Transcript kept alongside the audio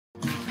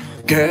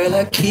Girl,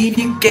 I keep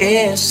you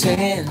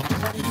guessing.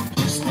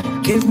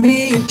 Give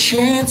me a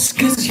chance,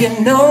 cause you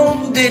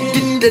know that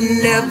it'll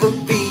never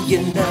be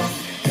enough.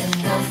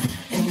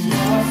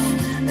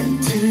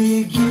 Until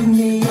you give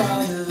me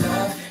all your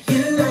love,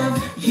 your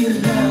love, your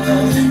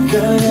love.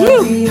 Girl,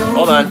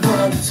 hold on.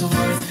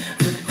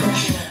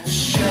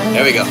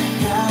 There we go.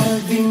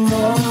 Gotta be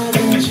more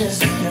than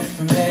just your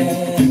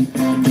friend.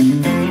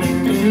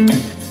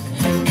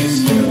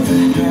 Cause you're the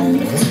hand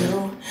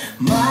to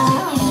my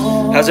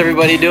heart. How's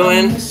everybody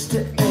doing?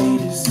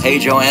 Hey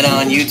Joanna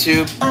on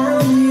YouTube.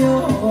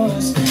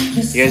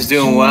 You guys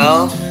doing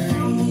well?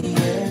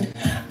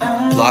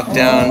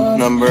 Lockdown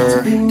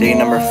day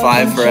number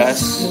 5 for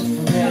us.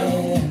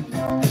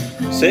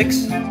 6?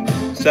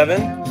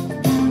 7?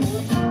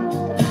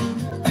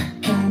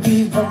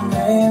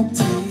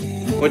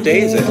 What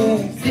day is it?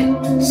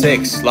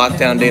 6.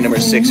 Lockdown day number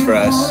 6 for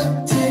us.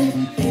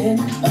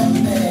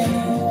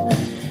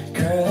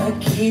 Girl, I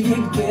keep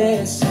you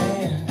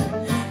guessing.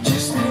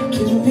 Just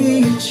give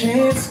me a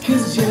chance,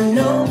 cause you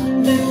know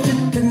that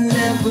it can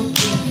never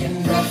be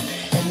enough.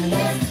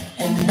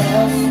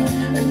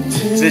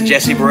 This is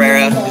Jesse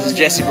Barrera. This is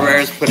Jesse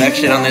Barrera's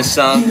production on this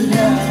song.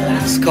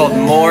 It's called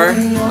More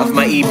off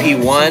my EP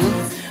 1.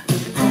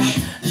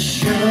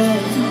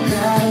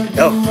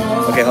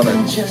 Oh, okay, hold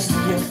on.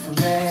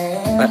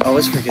 I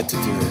always forget to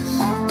do this.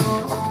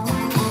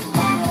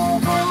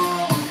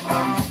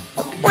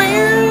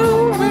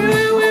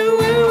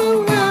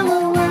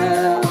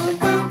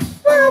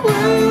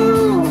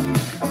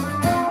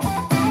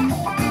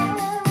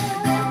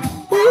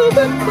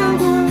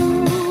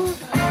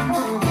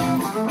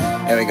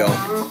 There we go.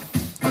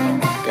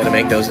 Gotta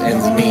make those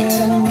ends meet.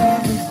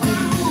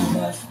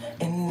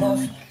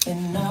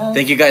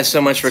 Thank you guys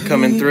so much for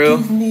coming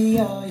through,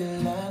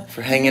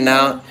 for hanging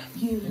out.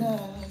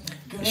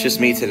 It's just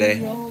me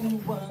today.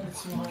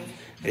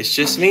 It's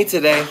just me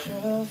today.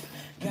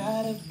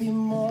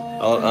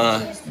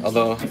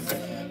 Although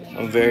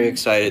I'm very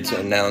excited to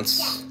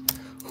announce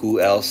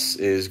who else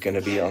is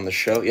gonna be on the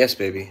show. Yes,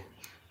 baby.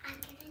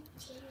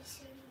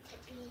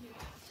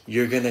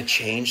 You're gonna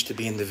change to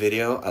be in the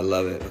video? I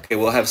love it. Okay,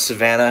 we'll have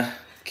Savannah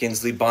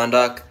Kinsley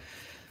Bondock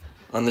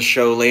on the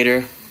show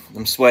later.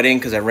 I'm sweating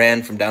because I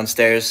ran from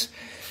downstairs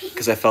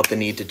because I felt the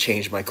need to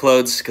change my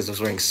clothes because I was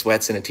wearing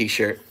sweats and a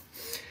t-shirt.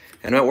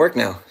 And I'm at work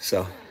now,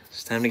 so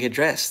it's time to get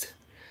dressed.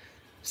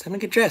 It's time to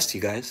get dressed,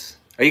 you guys.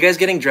 Are you guys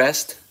getting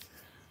dressed?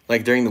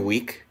 Like during the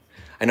week?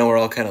 I know we're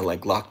all kind of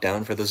like locked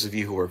down for those of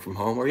you who work from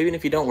home, or even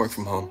if you don't work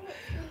from home.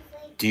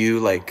 Do you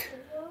like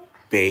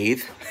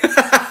bathe?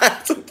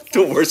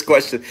 The worst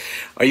question.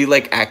 Are you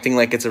like acting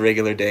like it's a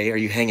regular day? Are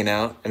you hanging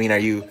out? I mean, are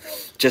you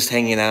just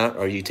hanging out?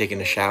 Or are you taking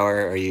a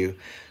shower? Are you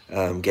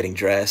getting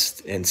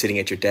dressed and sitting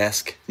at your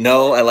desk?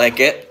 No, I like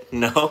it.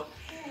 No.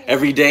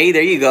 Every day,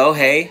 there you go.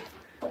 Hey.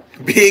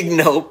 Big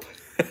nope.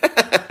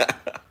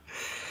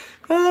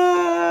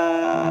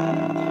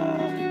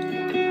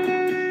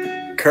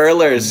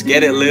 Curlers,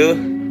 get it,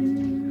 Lou?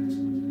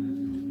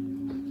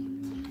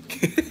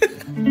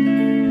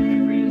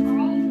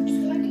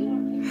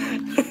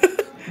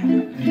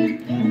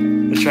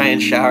 Try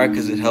and shower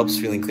because it helps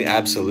feeling clean.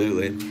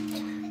 Absolutely.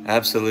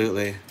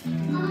 Absolutely.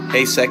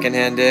 Hey,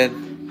 secondhanded.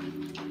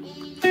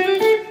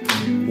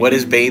 What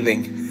is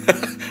bathing?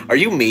 Are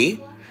you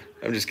me?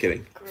 I'm just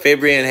kidding.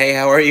 Fabrian, hey,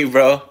 how are you,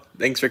 bro?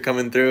 Thanks for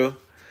coming through.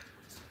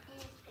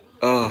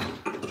 Oh,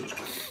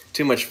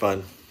 too much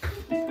fun.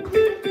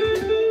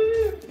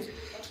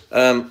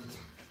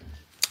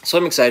 So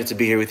I'm excited to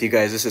be here with you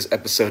guys. This is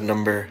episode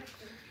number,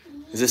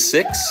 is this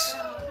 6?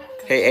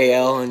 Hey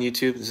AL on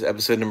YouTube, this is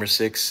episode number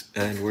 6,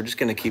 and we're just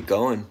gonna keep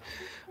going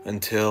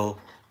until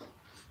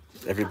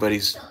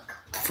everybody's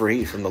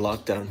free from the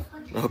lockdown.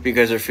 I hope you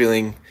guys are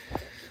feeling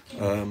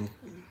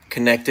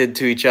connected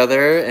to each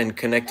other and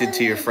connected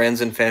to your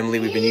friends and family.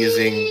 We've been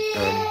using,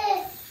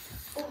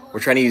 we're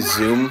trying to use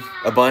Zoom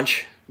a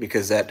bunch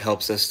because that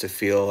helps us to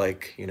feel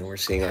like, you know, we're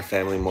seeing our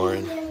family more.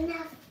 And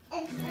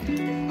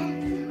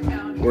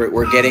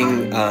we're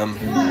getting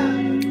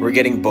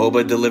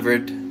boba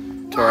delivered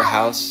to our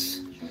house.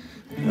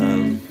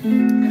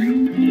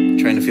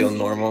 Trying to feel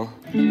normal.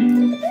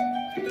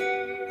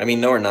 I mean,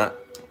 no, we're not.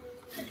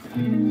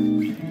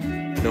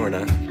 No, we're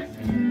not.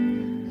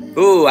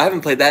 Ooh, I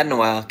haven't played that in a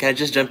while. Can I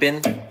just jump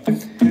in?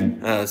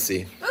 Let's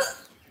see.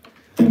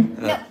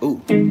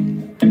 Ooh.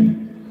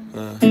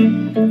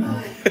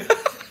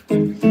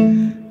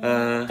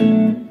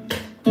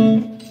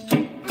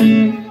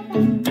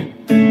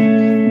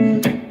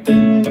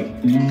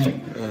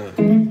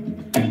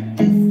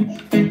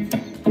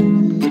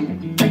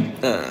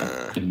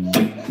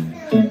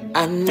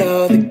 I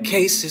know the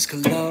case is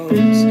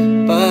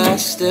closed, but I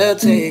still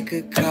take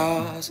good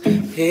calls.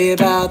 Hear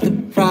about the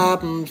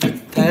problems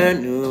with her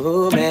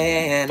new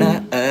man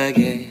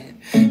again.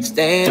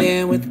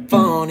 Standing with the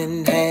phone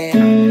in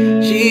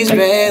hand, she's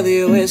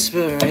barely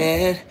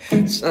whispering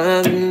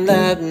something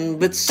nothing,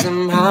 but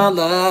somehow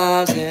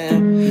loves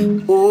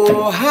him.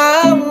 Oh,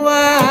 how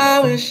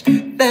I wish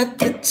that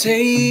the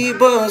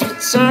tables would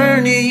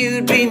turn and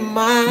you'd be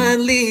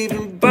mine,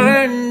 leaving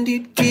burned.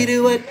 You'd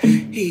get what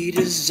he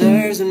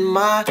deserves, and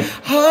my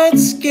heart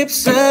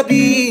skips a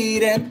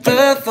beat at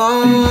the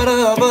thought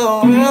of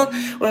a world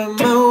where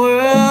my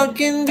world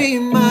can be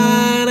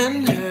mine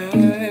and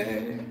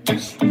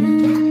hers.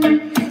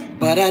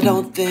 But I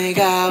don't think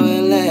I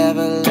will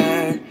ever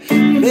learn.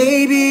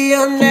 Maybe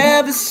I'll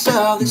never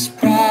solve this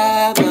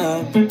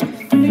problem.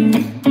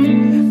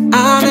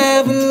 I'll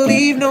never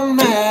leave, no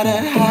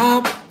matter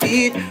how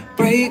it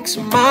breaks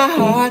my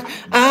heart.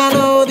 I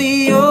know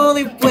the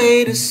only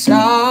way to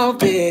solve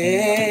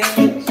this,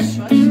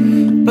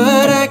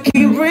 but I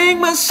can't bring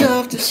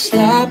myself to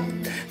stop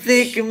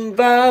thinking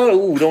about.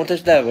 Ooh, don't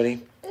touch that,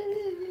 buddy.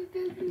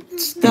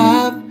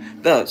 Stop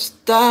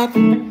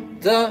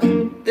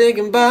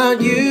thinking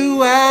about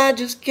you. I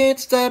just can't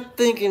stop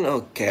thinking.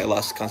 Okay, I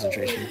lost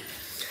concentration.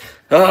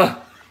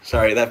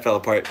 Sorry, that fell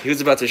apart. He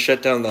was about to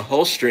shut down the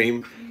whole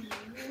stream.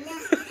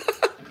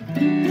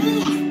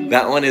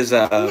 That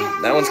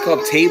one's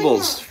called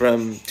Tables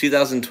from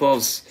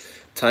 2012's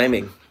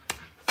Timing.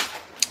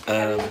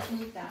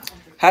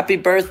 Happy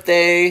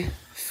birthday,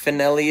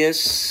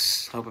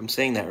 Fenelius. Hope I'm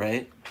saying that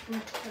right.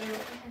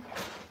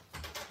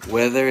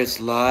 Whether it's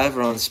live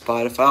or on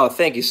Spotify. Oh,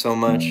 thank you so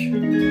much.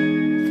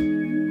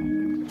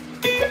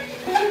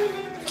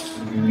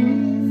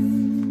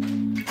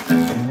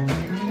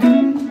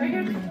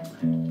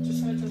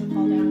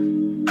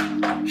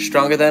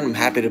 Stronger Than, I'm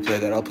happy to play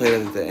that. I'll play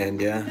it at the end,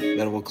 yeah?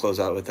 Then we'll close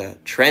out with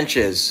that.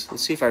 Trenches.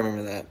 Let's see if I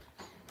remember that.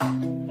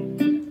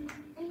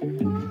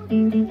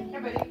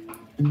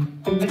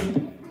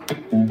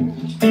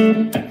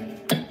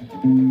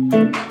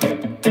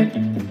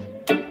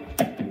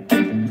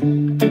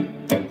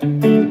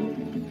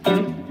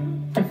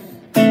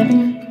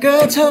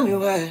 Girl, tell me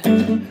what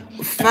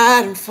we're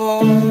fighting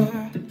for.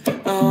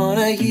 I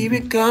wanna hear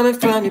it coming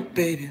from you,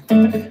 baby.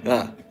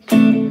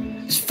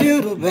 This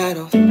futile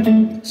battle,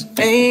 this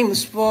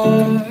aimless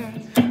war.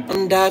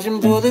 I'm dodging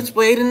bullets,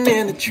 waiting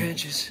in the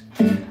trenches.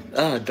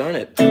 Darn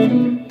it.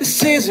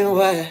 This isn't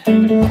what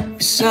we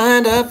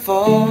signed up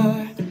for.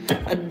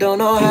 I don't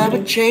know how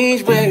it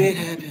changed, where it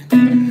happened.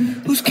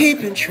 Who's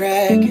keeping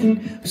track and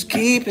who's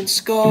keeping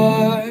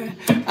score?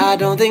 I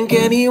don't think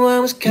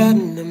anyone was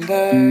counting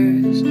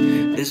numbers.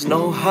 There's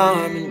no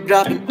harm in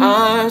dropping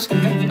arms.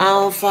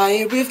 I'll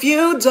fire if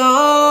you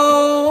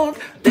don't.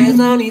 There's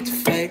no need to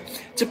fight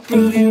to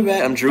prove you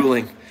right. I'm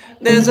drooling.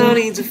 There's no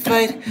need to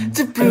fight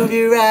to prove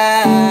you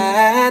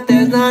right.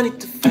 There's no need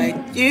to fight.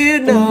 You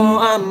know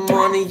I'm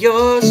on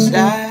your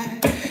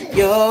side,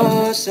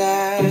 your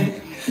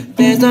side.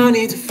 There's no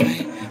need to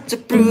fight to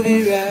prove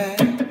you right.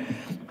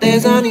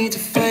 There's no need to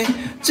fight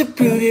to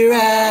prove you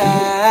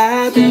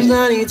right. There's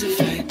no need to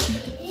fight.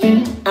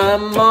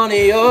 I'm on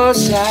your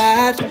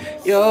side,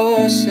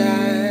 your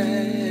side.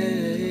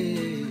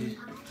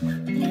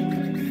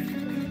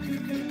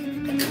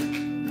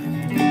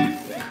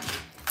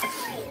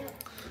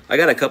 I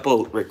got a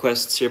couple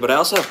requests here, but I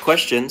also have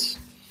questions.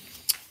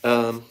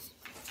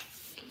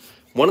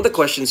 One of the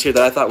questions here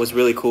that I thought was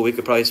really cool, we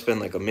could probably spend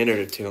like a minute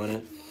or two on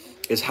it,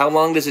 is how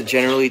long does it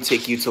generally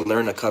take you to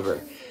learn a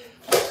cover?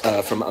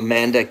 From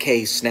Amanda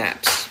K.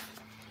 Snaps.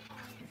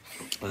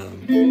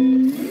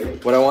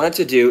 What I wanted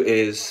to do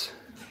is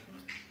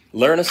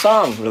learn a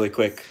song really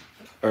quick.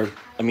 Or,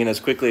 I mean, as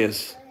quickly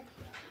as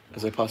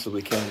I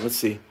possibly can. Let's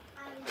see.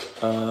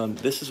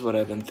 This is what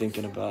I've been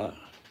thinking about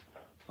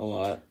a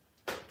lot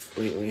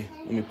lately.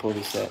 Let me pull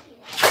this up.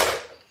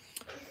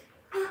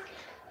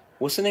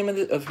 What's the name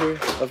of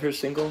her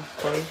single,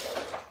 honey?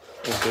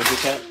 The Doja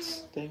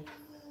Cat's thing?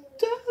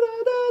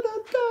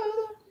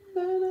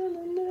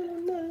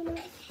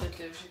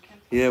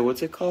 Yeah,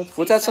 what's it called?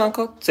 What's that song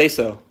called? Say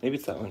So. Maybe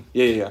it's that one.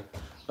 Yeah.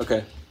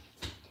 Okay.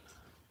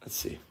 Let's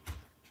see.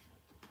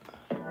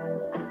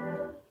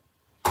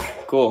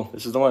 Cool.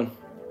 This is the one.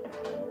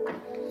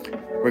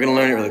 We're going to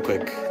learn it really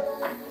quick.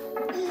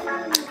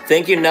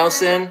 Thank you,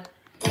 Nelson.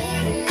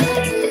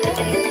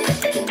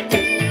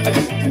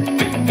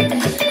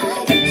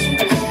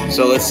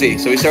 So let's see.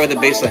 So we start with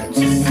the bass line.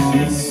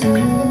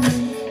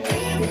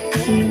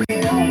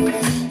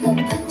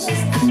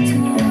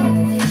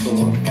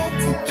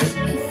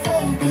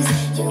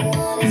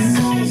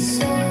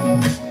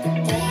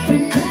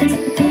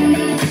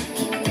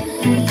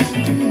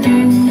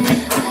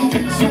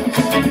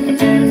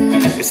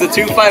 It's the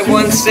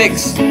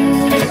 2516,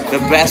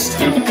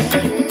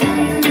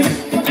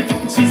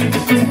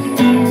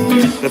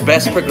 the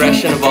best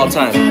progression of all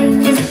time.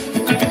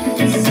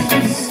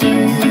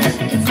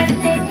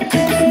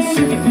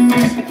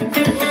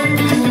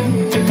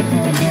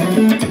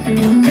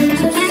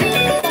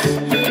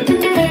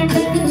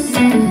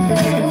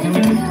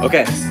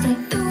 Okay,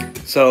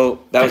 so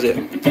that was it.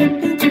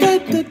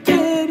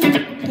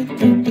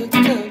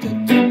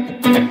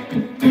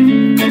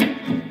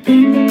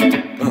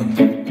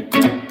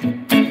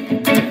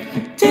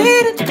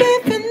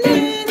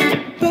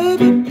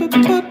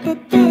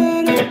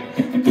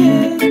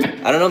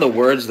 I don't know the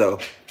words though.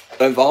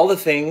 Of all the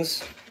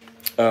things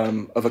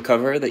of a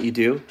cover that you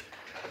do,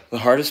 the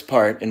hardest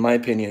part, in my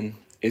opinion,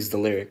 is the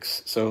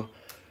lyrics. So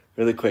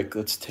really quick,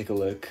 let's take a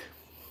look.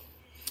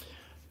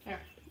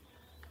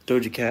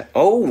 Doja Cat.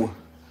 Oh!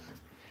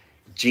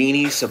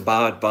 Genie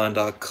Sabat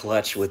Bondoc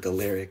clutch with the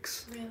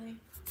lyrics. Really?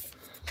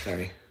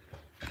 Sorry.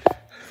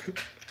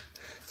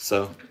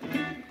 So.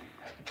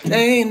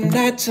 Day and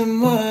night to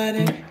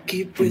morning,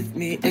 keep with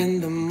me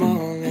in the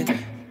moment.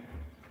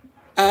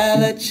 I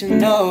let you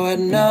know I've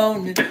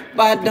known it,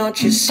 why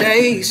don't you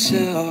say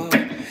so?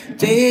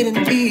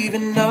 Didn't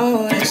even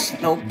notice,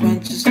 no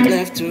punches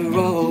left to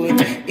roll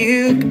with.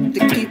 You got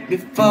to keep me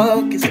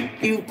focused,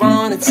 you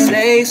wanna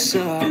say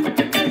so.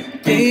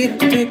 Didn't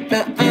pick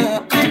the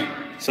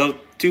So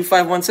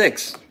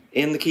 2516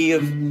 in the key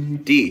of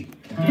D.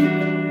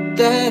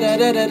 Da da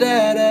da da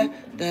da da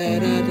da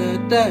da da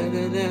da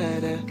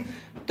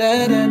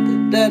da da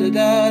da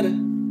da da.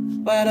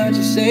 Why don't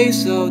you say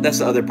so? That's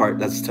the other part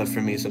that's tough for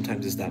me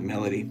sometimes, is that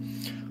melody.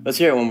 Let's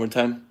hear it one more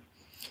time.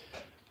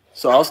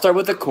 So I'll start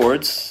with the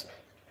chords.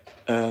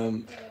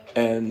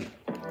 And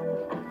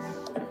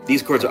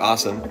these chords are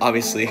awesome,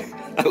 obviously.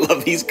 I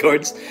love these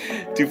chords.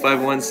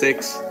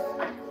 2516.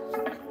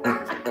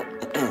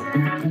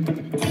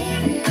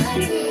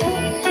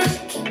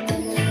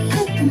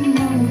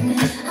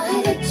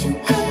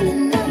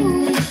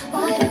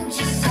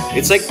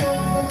 It's like,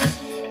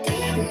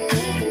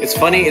 it's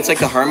funny, it's like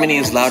the harmony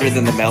is louder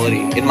than the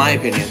melody, in my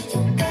opinion.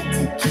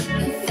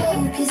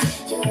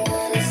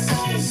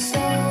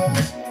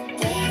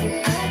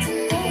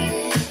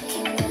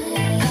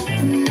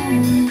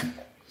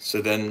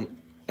 So then,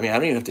 I mean, I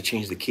don't even have to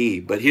change the key,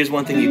 but here's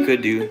one thing you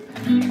could do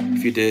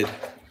if you did.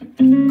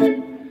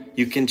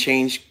 You can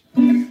change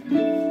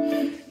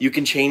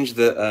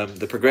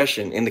the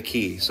progression in the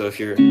key. So if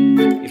you're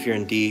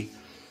in D,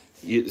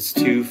 it's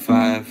 2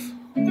 5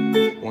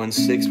 1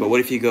 6. But what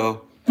if you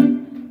go?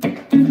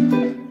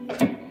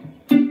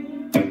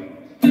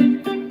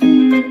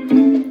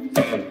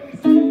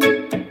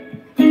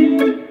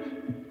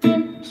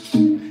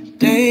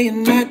 Day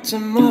and night to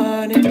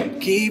morning,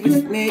 keep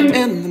with me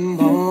in the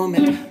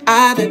moment.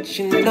 I let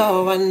you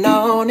know I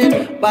known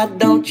it, why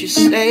don't you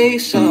say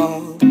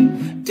so?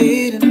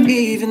 Didn't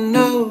even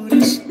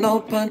notice, no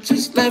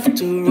punches left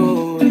to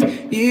roll with.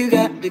 You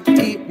got to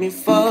keep me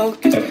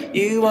focused,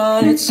 you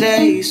wanna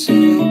say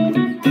so.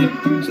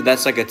 So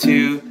that's like a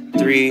 2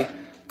 3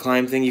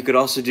 climb thing. You could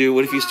also do,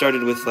 what if you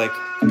started with like,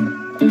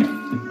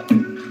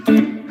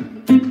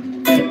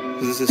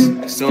 because this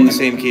is still in the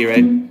same key,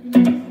 right?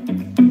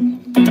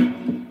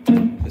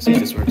 Let's see if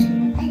this works.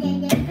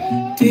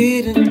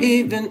 Didn't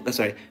even,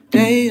 sorry.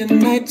 Day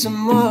and night to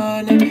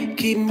morning,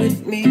 keep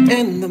with me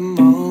in the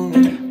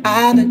moment.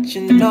 I let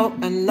you know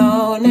I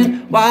know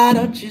it. Why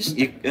don't you?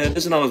 It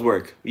doesn't always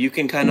work. You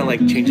can kind of like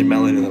change the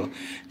melody a little.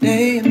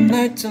 Day and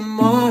night to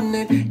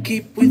morning,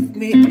 keep with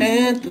me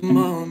in the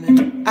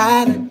moment.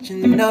 I let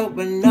you know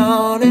I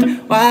know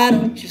it. Why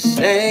don't you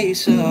say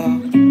so?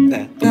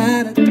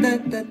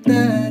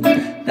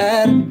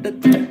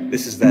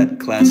 This is that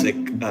classic.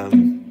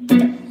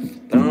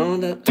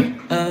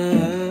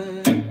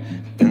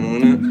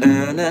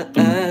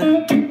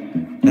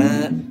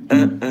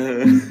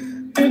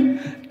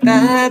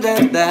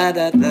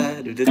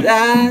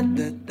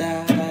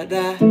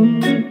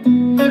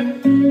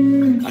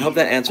 I hope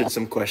that answered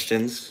some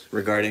questions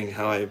regarding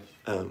how I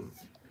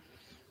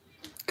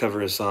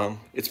cover a song.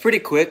 It's pretty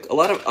quick. A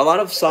lot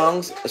of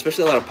songs,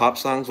 especially a lot of pop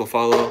songs, will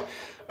follow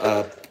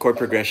a chord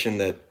progression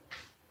that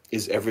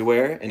is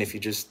everywhere. And if you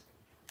just,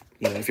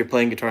 if you're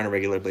playing guitar on a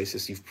regular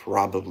basis, you've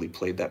probably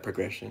played that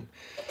progression.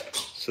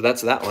 So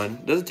that's that one.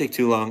 It doesn't take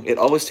too long. It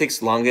always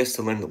takes longest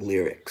to learn the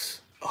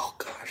lyrics. Oh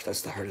gosh,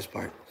 that's the hardest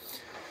part.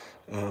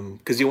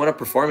 Because you want to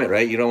perform it,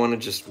 right? You don't want to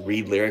just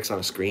read lyrics on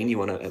a screen. You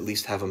want to at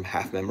least have them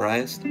half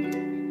memorized.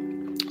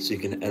 So you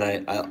can,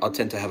 and I'll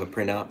tend to have a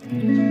printout,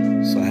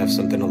 so I have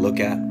something to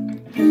look at.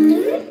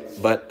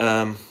 But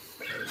how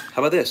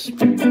about this?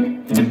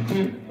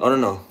 Oh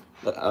no.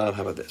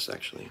 How about this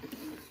actually?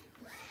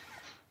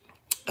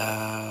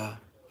 Can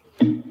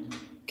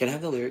I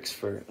have the lyrics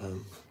for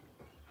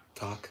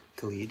Talk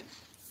Khalid?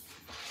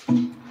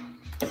 How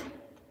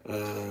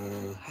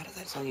did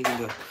that song even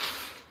go?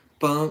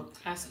 Bump.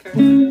 Ask her.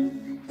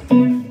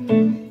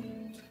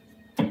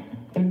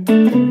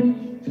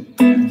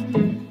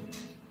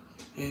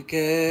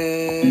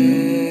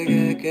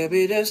 Can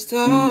we just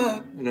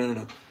talk?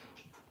 No.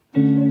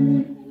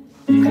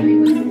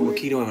 What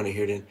key do I want to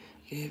hear it in?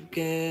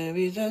 Can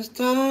we just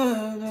talk?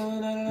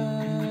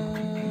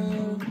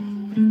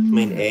 I'm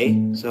in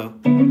A, so.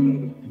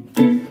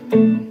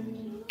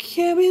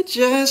 Can we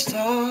just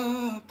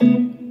talk?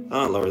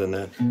 Oh, lower than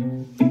that.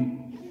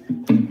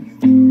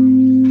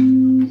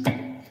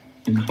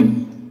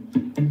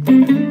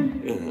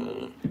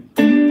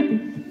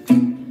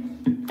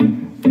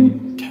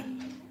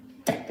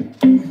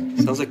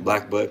 Sounds like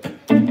Black Book.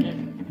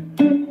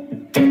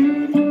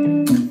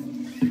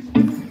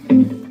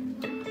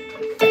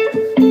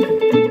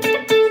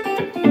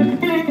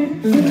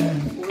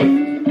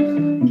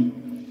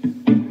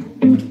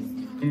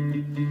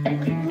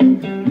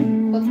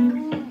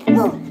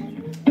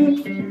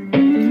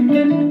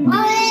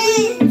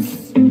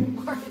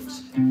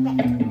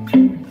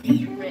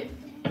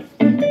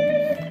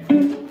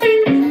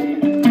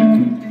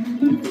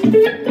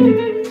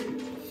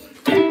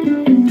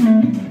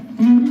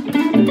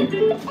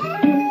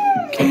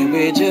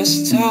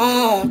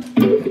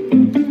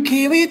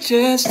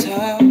 just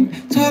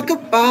talk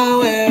about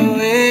where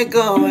we're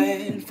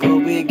going before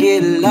we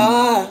get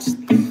lost.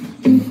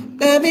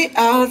 Let me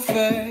out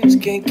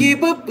first, can't keep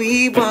what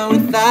we want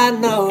without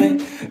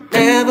knowing.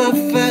 Never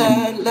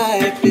felt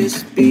like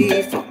this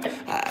before.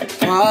 I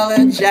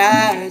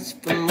apologize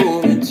for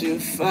moving too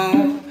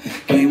far.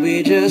 Can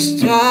we just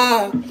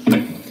talk?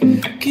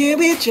 Can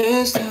we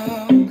just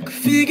talk?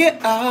 Figure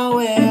out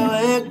where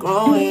we're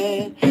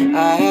going.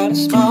 I had a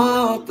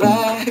small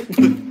black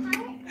book,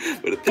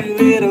 but I threw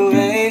it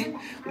away.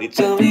 When you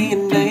told me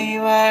your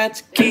name, I had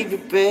to keep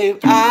it, babe.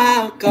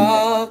 I'll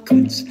call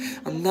quits.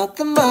 I'm not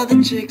the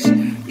mother chicks.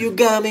 You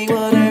got me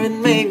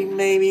wondering,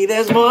 maybe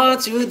there's more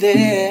to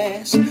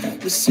this.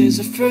 This is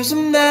the first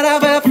time that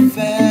I've ever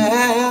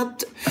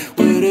felt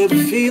whatever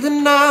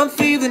feeling I'm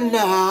feeling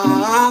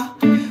now.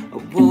 I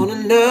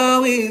wanna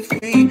know if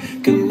we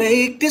can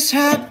make this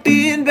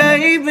happen,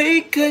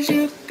 baby, 'cause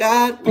you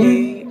got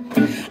me.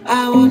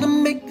 I wanna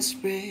make this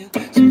real.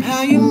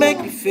 Somehow you make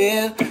me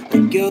feel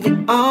like you're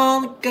the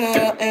only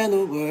girl in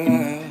the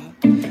world.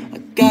 I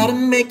gotta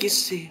make you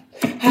see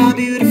how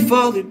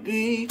beautiful it'd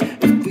be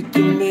if we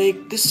can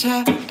make this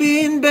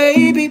happen,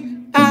 baby.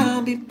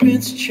 I'll be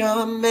Prince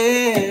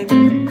Charming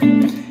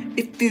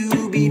if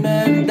you be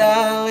my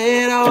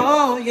darling,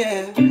 oh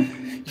yeah.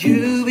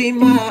 You be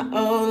my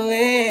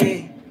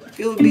only,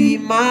 you'll be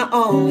my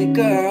only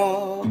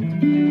girl.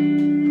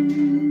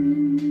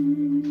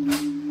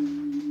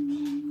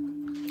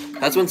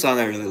 That's one song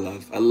I really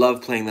love. I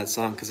love playing that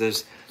song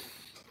because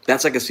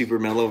that's like a super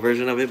mellow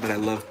version of it, but I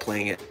love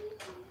playing it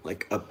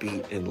like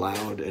upbeat and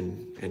loud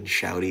and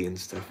shouty and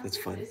stuff. It's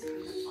fun.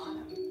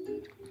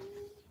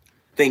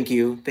 Thank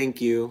you.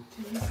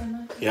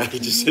 Yeah, he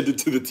just sent it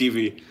to the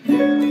TV.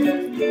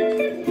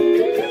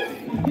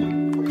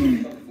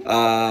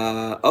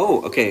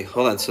 Oh, okay,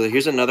 hold on. So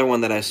here's another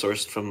one that I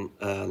sourced from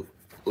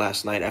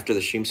last night after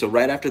the stream. So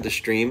right after the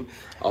stream,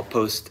 I'll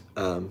post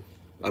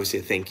obviously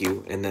a thank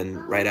you, and then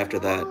right after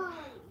that,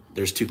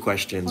 there's two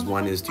questions.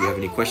 One is, do you have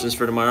any questions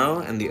for tomorrow?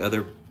 And the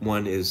other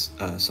one is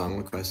song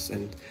requests.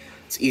 And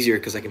it's easier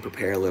because I can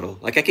prepare a little.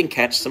 Like I can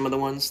catch some of the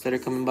ones that are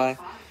coming by,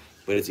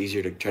 but it's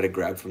easier to try to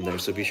grab from there.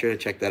 So be sure to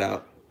check that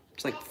out.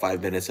 It's like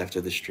 5 minutes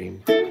after the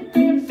stream.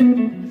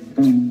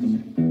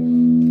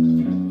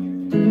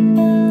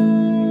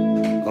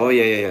 Oh,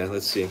 yeah.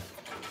 Let's see.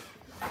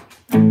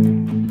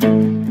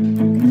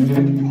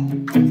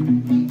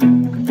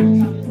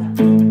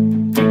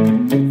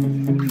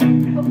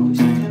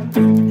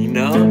 You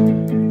know?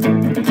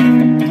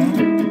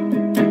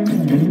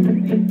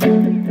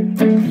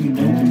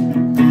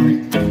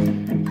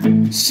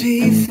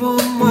 Sea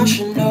foam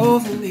washing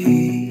over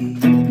me.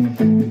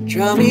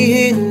 Draw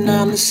me in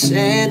on the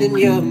sand and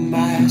you're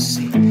my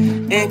sea.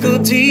 Ankle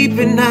deep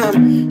and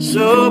I'm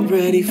so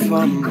ready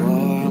for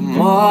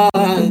more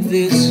of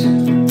this.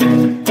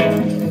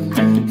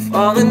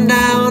 Falling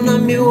down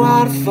on me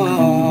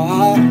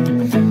waterfall.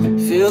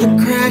 Feel the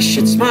crash,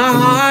 it's my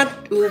heart.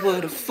 Ooh,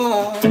 what a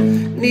fall.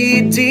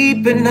 Knee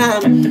deep and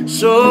I'm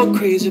so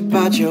crazy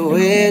about you.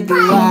 Where do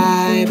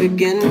I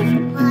begin?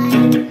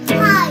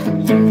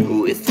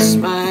 With a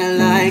smile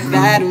like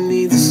that, it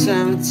means the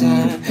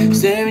summertime.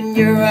 Staring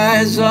your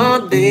eyes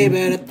all day,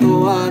 but at the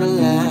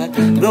waterline.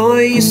 The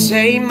way you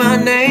say my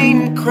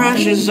name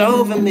crashes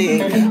over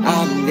me.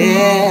 I'll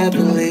never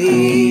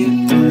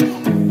leave.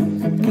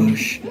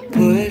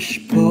 Push,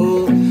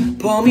 pull.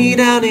 Pull me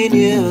down in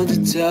your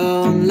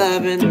undertow. I'm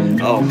loving.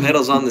 Oh,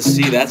 pedals on the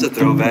sea, that's a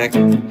throwback.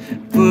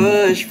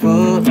 Push,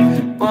 pull.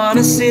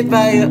 Wanna sit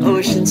by your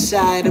ocean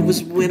side. I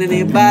was winning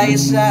it by your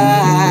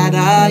side.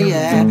 Oh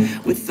yeah,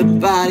 with a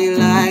body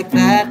like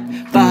that.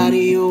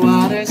 Body of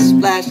water,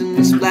 splashing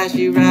and splash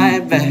you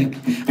right back.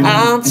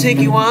 I'll take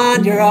you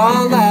on, you're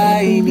all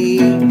I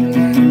need.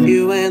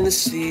 You and the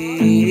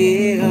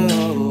sea.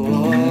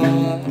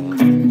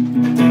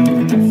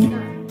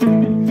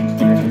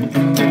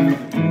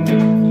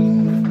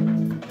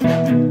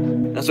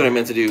 That's what I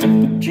meant to do.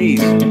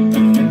 Jeez.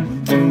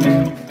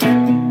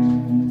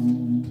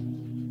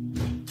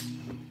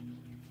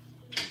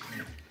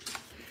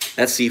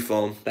 That's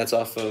Seafoam. That's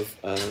off of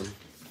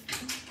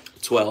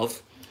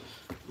 12.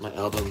 My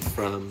album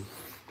from,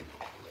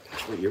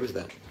 gosh, what year was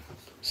that?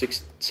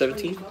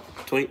 17?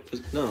 20?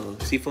 No,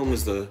 Seafoam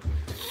was the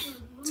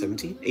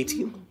 17?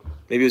 18?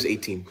 Maybe it was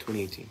 18.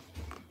 2018.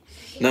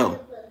 No.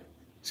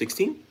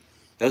 16?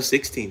 That was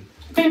 16.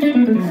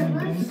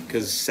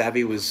 Because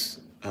Savvy was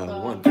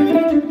 1.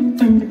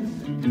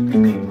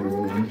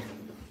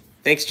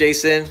 Thanks,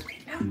 Jason.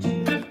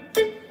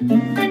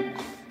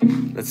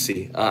 Let's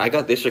see. I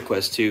got this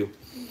request too.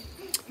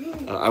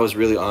 I was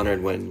really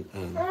honored when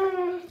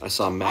I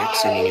saw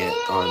Max singing it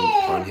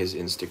on his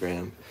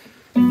Instagram.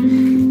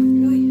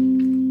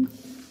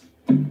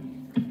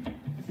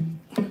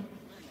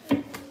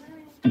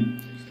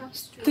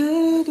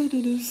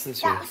 Let's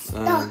see.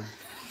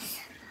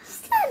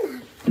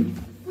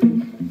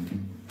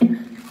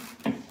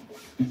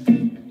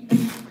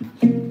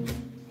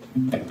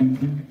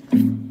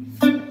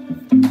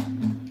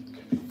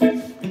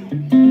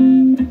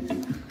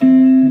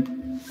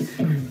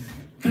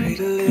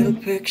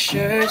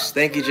 Pictures Sabs,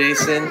 thank you,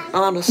 Jason.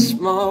 On a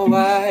small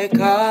white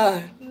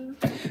card,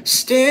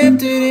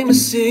 stamped it in my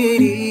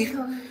city,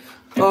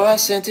 or I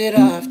sent it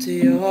off to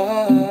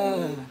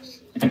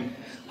yours,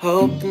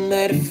 hoping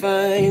that it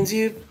finds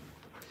you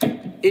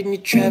in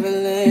your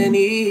traveling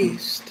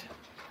east.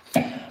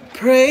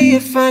 Pray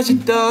it finds your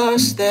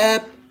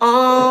doorstep,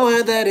 oh,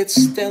 and that it's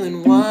still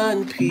in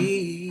one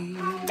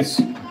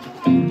piece.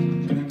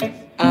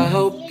 I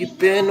hope you've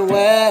been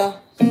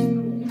well.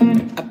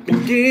 I've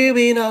been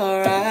doing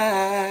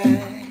alright,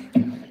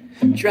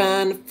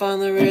 trying to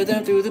find the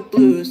rhythm through the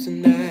blues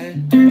tonight.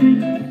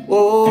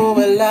 Oh,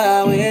 well,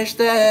 I wish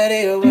that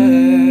it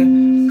were,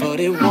 but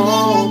it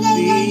won't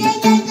be.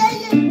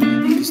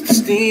 'Cause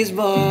this needs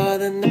more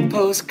than a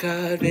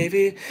postcard,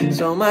 baby.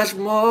 So much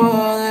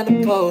more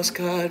than a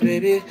postcard,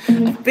 baby.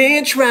 I've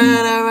been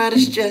trying to write,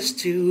 it's just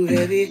too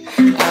heavy.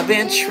 I've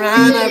been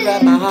trying to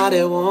write my heart,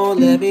 it won't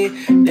let me.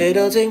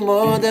 It'll take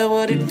more than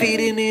what it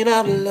feed in an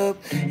envelope.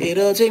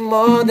 It'll take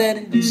more than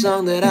any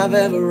song that I've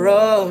ever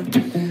wrote.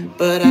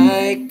 But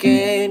I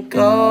can't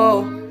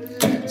go,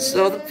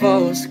 so the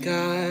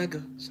postcard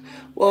goes,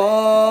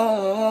 whoa.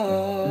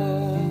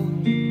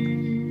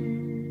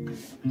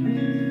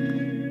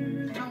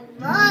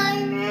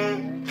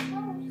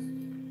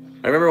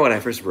 I remember when I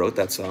first wrote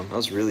that song, I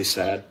was really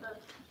sad.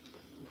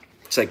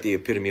 It's like the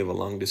epitome of a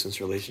long distance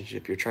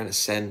relationship. You're trying to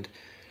send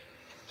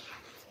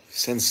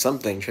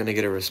something, trying to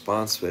get a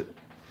response, but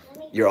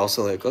you're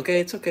also like, okay,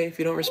 it's okay if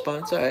you don't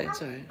respond. It's all right,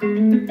 it's all right.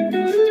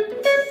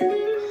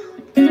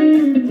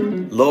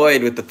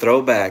 Lloyd with the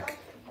throwback.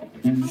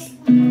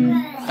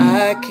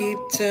 I keep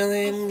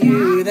telling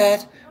you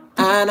that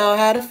I know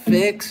how to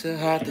fix a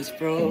heart that's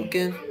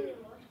broken,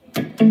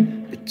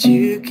 but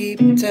you keep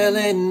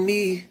telling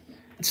me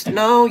it's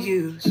no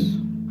use.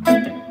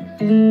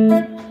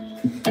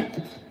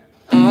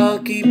 I'll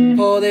keep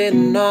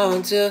holding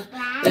on till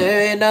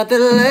there ain't nothing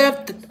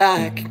left that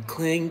I can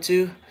cling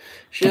to.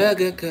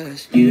 Sugar,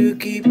 'cause you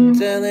keep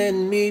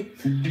telling me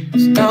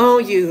it's no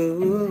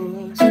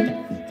use.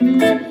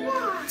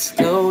 It's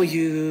no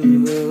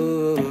use.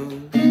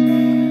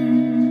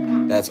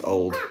 That's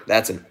old.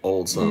 That's an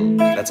old song.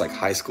 That's like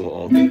high school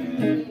old.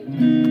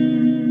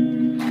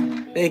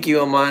 Thank you,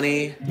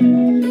 Amani.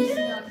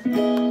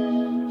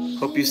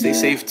 Hope you stay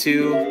safe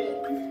too.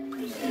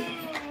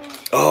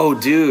 Oh,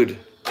 dude.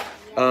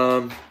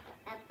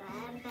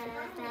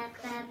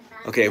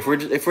 Okay, if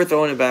we're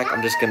throwing it back,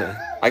 I'm just gonna.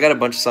 I got a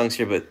bunch of songs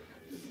here, but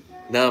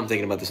now I'm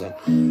thinking about the song.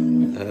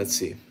 Let's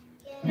see.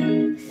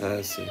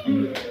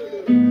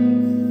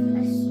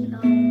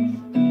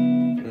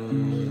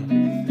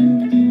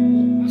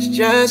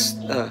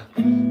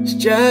 It's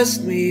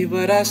just me,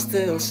 but I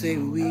still say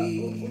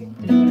we.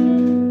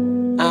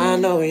 I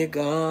know you're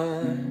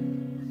gone.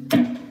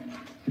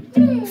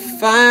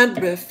 Find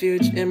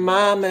refuge in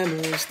my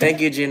memories. Thank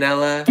you,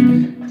 Janella.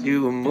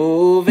 You were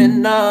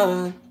moving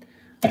on.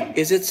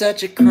 Is it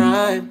such a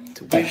crime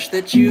to wish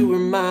that you were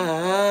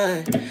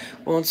mine?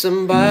 Won't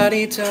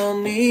somebody tell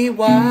me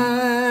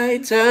why?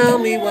 Tell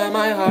me why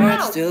my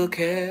heart still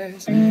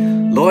cares.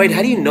 Lloyd,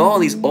 how do you know all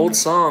these old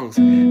songs?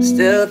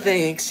 Still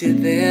thinks you're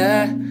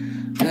there.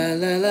 La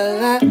la la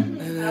la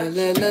la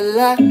la la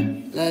la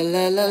la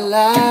la la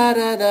la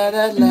da da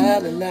da la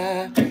la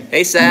la.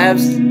 Hey,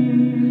 Sabs.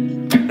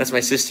 That's my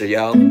sister,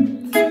 y'all.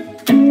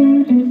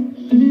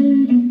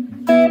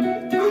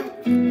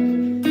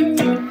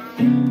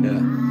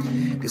 Yeah.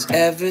 'Cause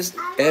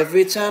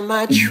every time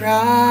I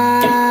try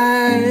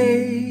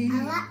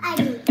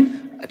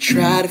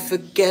to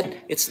forget,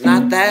 it's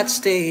not that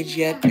stage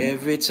yet.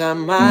 Every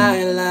time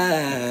I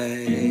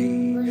lie,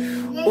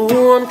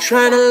 ooh, I'm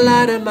trying to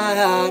lie to my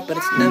heart, but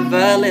it's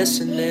never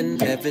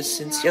listening. Ever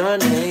since your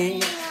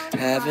name,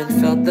 haven't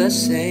felt the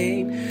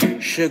same.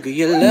 Sugar,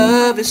 your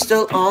love is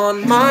still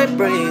on my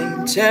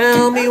brain.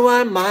 Tell me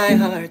why my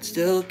heart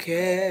still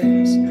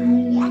cares.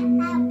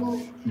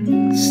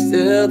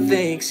 Still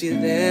thinks you're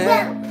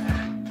there.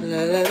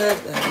 La, la, la,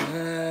 la.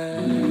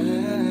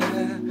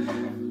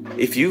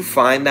 If you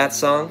find that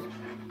song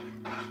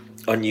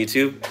on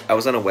YouTube, I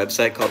was on a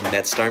website called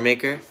Netstar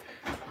Maker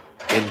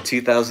in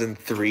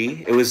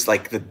 2003. It was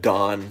like the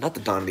dawn, not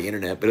the dawn of the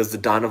internet, but it was the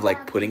dawn of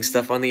like putting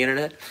stuff on the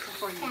internet.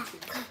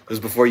 It was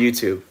before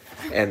YouTube.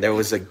 And there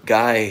was a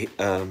guy,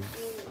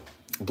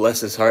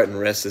 bless his heart and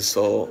rest his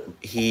soul.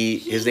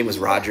 His name was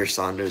Roger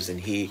Saunders, and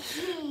he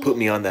put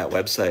me on that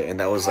website, and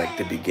that was like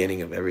the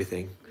beginning of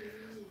everything.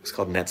 It's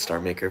called Netstar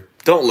Maker.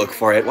 Don't look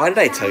for it. Why did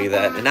I tell you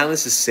that? And now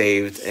this is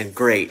saved, and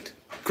great.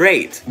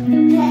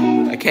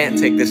 I can't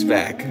take this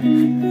back.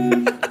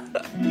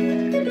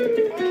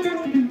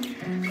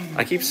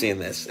 I keep seeing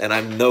this, and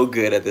I'm no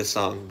good at this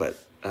song, but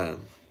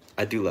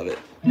I do love it.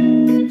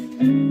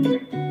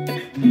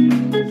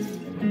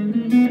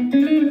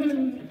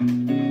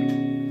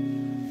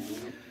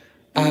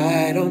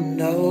 I don't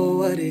know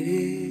what it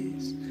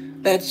is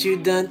that you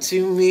done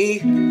to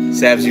me.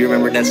 Sabs, you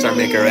remember Netstar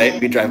Maker, right?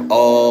 We drive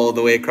all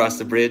the way across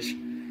the bridge.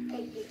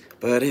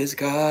 But it's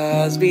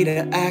caused me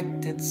to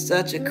act in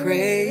such a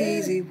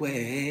crazy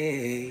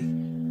way.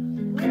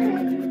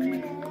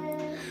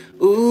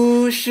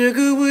 Ooh,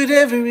 sugar,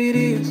 whatever it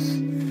is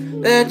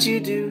that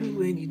you do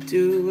when you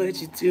do what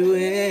you're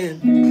doing.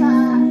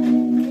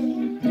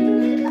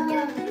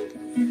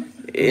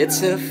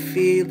 It's a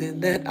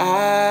feeling that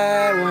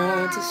I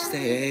want to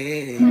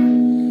stay.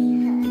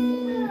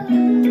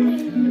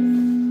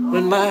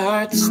 When my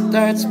heart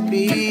starts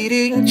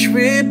beating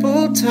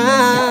triple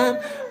time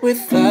with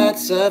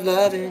thoughts of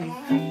loving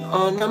you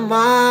on my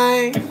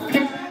mind,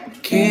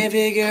 can't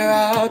figure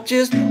out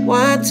just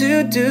what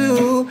to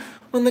do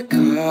when the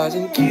cause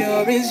and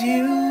cure is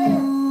you.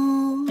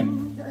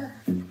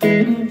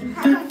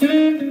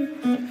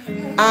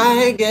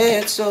 I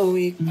get so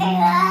weak in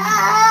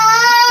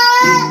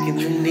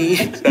the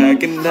knees, I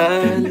can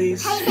hardly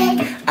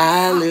speak.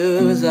 I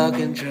lose all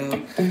control.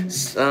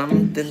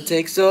 Something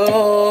takes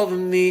over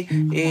me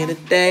in a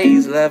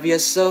daze. Love, you're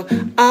so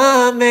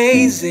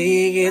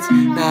amazing. It's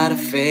not a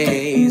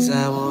phase.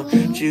 I want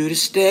you to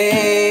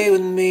stay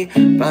with me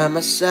by my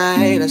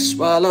side. I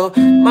swallow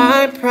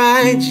my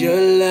pride.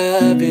 Your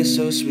love is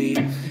so sweet,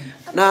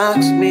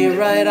 knocks me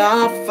right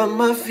off of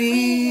my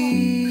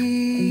feet.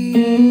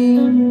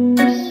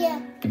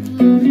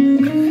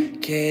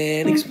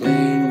 Can't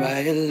explain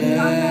why you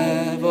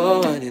love,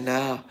 oh honey,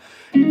 now.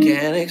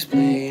 Can't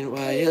explain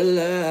why you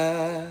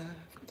love.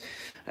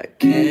 I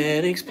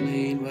can't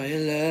explain why you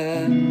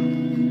love.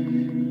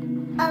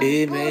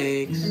 It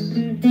makes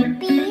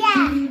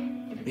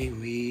me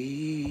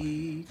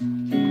weak.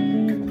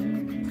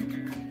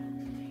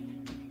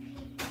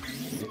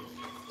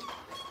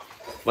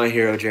 My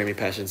hero Jeremy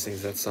Passion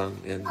sings that song,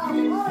 and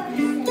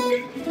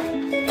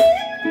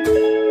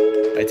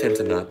I tend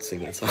to not sing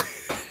that song.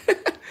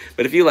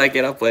 But if you like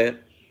it, I'll play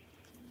it.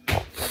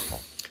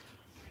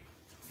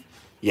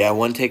 Yeah,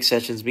 one take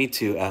sessions. Me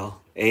too, Al.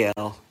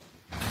 AL.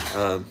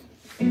 I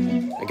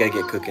gotta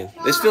get cooking.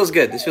 This feels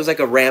good. This feels like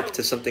a ramp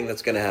to something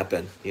that's gonna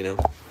happen, you know?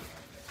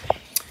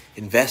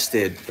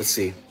 Invested. Let's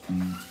see.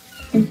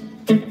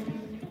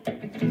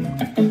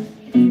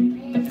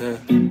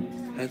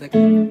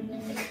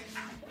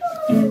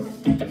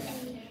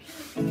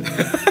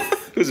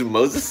 Who's it,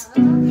 Moses?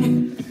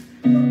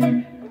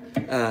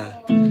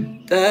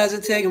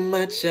 Doesn't take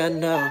much, I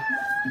know.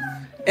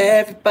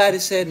 Everybody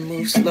said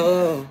move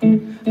slow.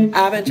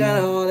 I've been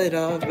trying to hold it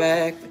all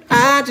back, but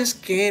I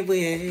just can't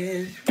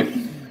win.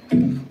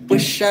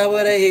 Wish I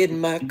would've hidden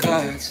my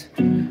cards.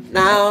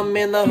 Now I'm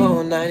in the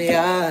whole 9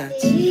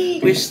 yards.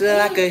 Wish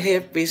that I could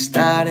hit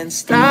restart and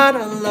start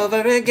all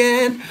over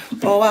again.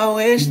 Oh, I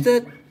wish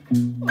that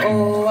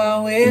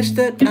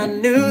I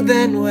knew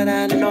then what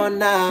I know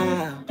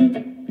now.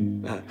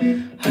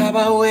 How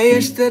I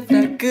wish that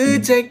I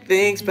could take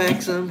things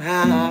back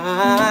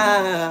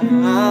somehow.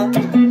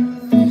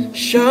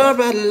 Sure,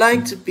 I'd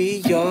like to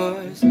be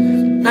yours.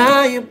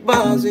 Now your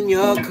ball's in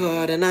your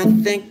court, and I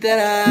think that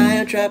I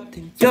am trapped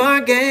in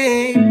your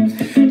game.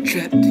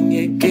 Trapped in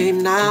your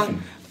game now.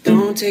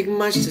 Don't take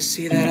much to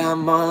see that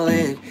I'm all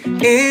in.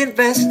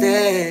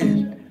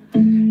 Invested.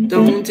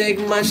 Don't take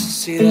much to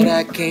see that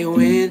I can't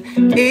win.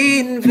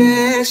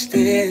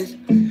 Invested.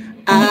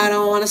 I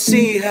don't wanna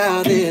see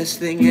how this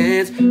thing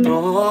ends.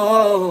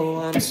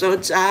 No, I'm so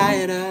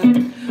tired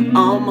of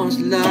almost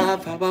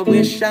love. How I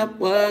wish I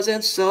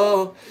wasn't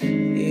so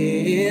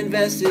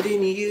invested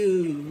in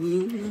you.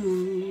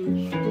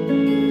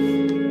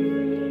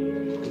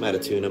 I'm out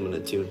of tune. I'm gonna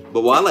tune.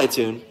 But while I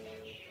tune,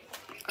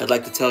 I'd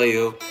like to tell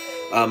you,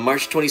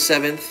 March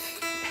 27th.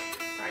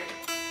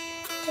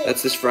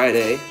 That's this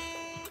Friday.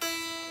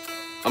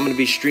 I'm gonna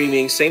be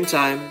streaming, same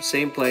time,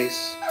 same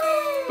place.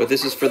 But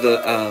this is for the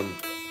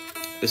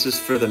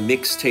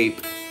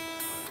mixtape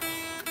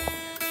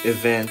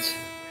event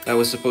that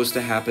was supposed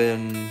to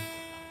happen.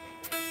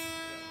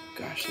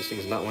 Gosh, this thing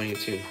is not wanting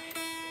to tune.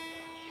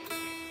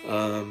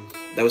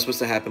 That was supposed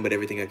to happen, but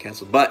everything got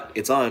canceled. But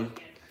it's on.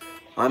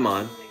 I'm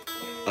on.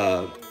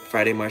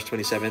 Friday, March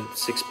 27th,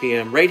 6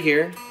 p.m. right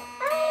here.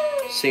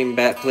 Same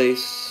bat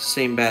place,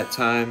 same bat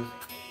time.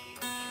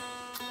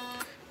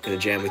 Gonna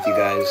jam with you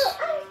guys.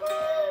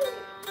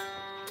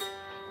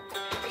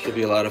 Should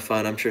be a lot of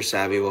fun. I'm sure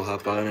Savvy will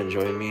hop on and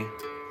join me.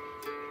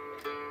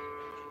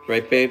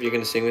 Right, babe? You're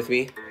gonna sing with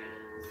me?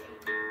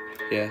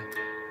 Yeah.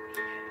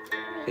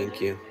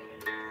 Thank you.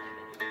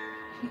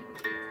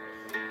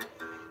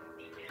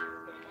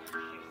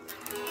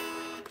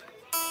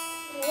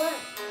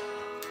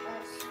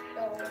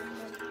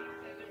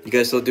 You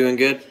guys still doing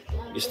good?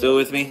 You still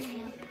with me?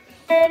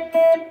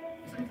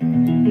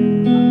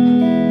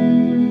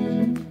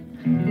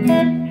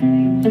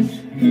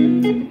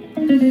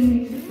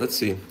 Let's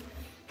see.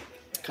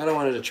 Kind of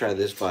wanted to try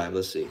this vibe.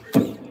 Let's see.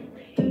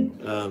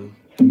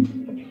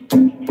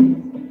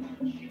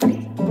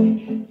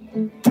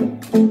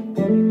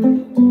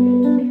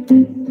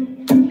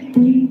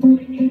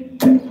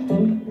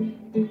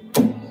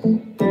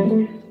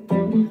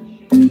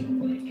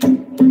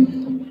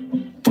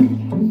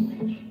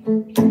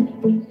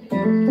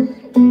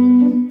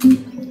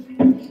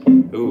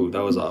 Ooh,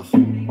 that was off.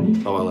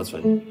 Oh well, that's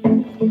fine.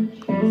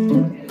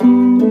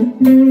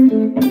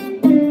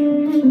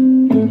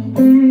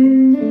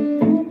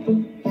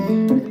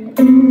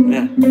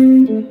 Yeah.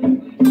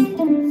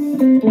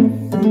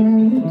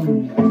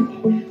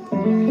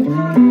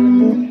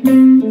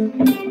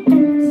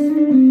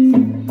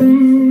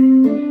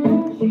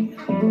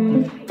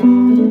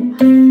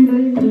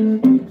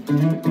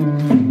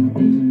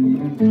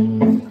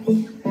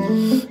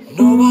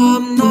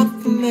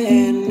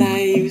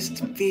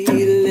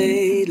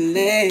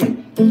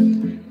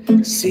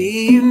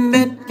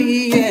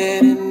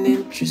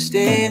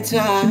 same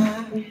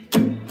time.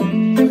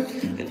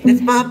 And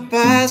if my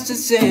past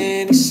is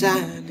any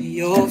sign of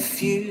your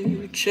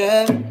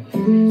future,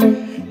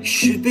 you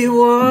should be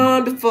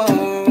warned before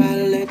I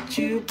let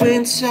you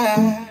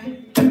inside.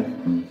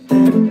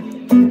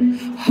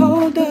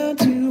 Hold on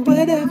to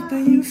whatever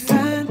you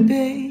find,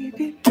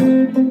 baby.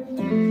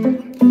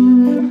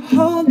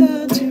 Hold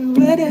on to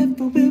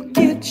whatever will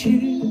get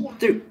you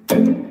through.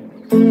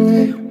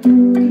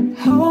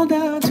 Hold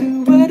on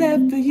to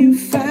whatever you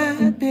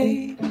find,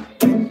 baby.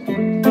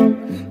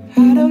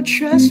 I don't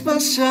trust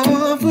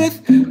myself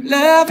with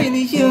loving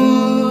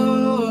you.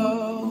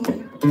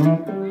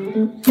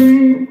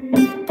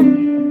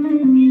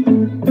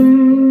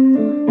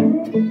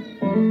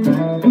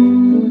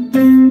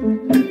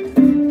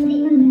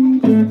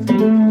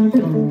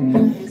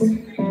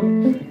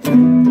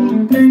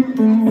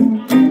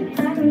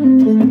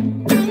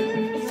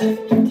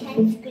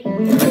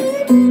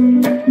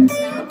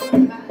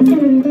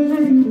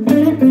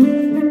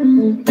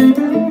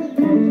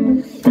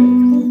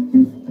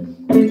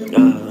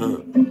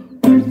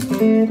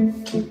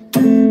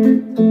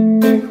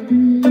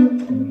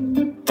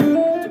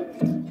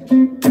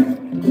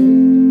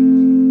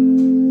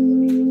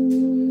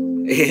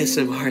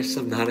 ASMR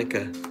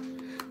Subnautica.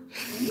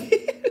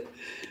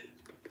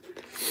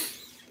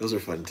 Those are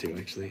fun too,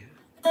 actually.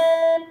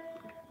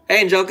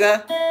 Hey,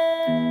 Angelica.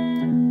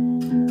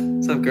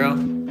 What's up, girl?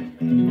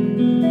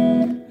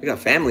 We got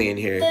family in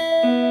here.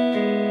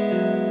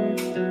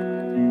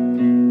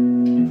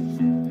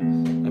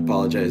 I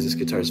apologize. This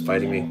guitar is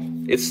fighting me.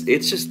 It's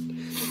just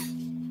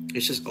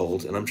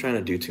old, and I'm trying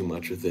to do too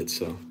much with it,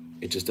 so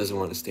it just doesn't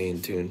want to stay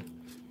in tune.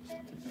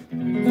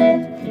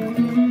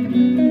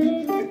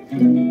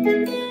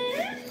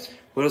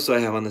 What else do I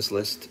have on this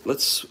list?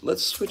 Let's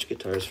switch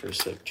guitars for a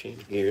sec.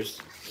 Change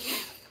gears.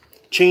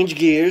 Change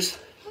gears.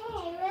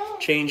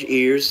 Change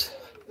ears.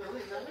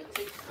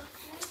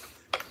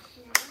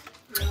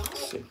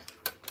 Let's see.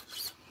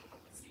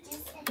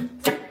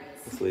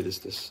 Hopefully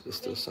this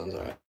still sounds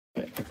alright.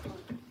 Let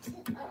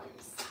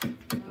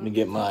me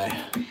get my.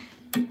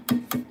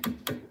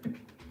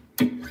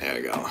 There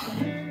we go.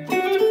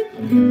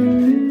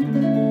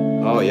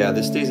 Oh yeah,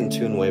 this stays in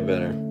tune way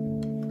better.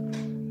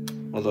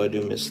 Although I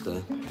do miss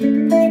the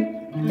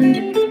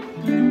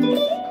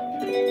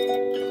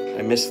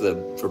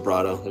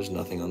vibrato. There's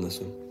nothing on this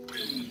one.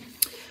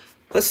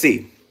 Let's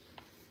see.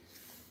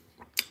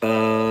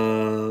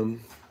 I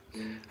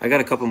got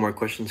a couple more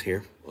questions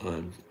here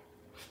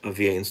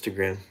via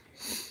Instagram.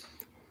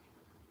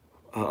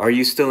 Are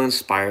you still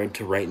inspired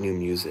to write new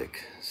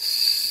music?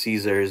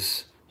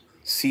 Caesars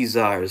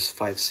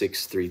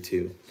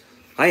 5632.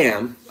 I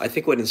am. I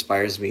think what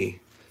inspires me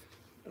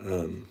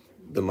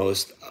the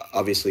most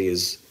obviously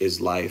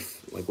is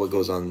life, like what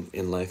goes on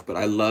in life, but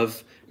I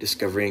love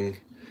discovering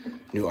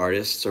new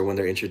artists or when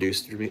they're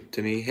introduced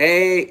to me.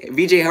 Hey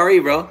VJ, how are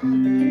you, bro?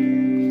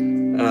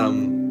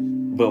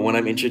 But when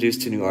I'm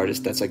introduced to new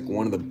artists, that's like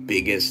one of the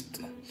biggest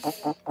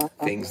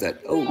things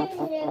that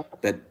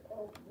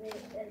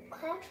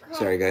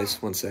sorry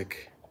guys, one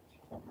sec.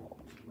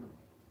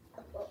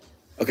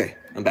 Okay,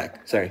 I'm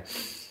back. Sorry.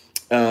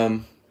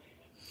 One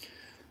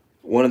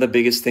of the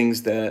biggest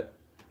things that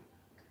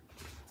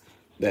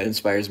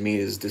inspires me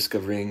is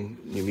discovering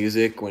new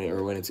music when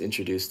it's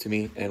introduced to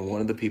me. And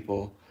one of the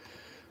people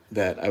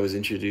that I was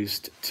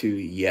introduced to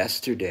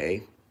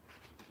yesterday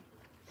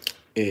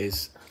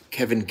is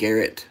Kevin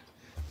Garrett.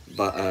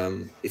 But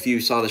if you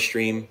saw the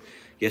stream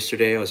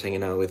yesterday, I was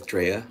hanging out with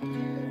Drea,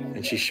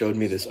 and she showed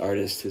me this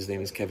artist. His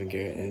name is Kevin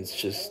Garrett, and it's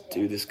just,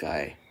 dude, this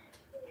guy,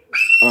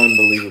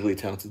 unbelievably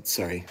talented.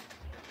 Sorry.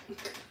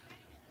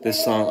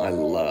 This song I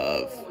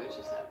love.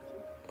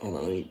 Hold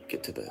on, let me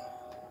get to the...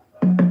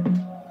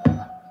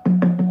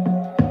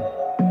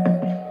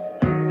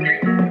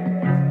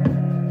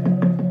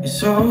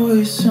 It's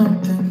always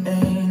something,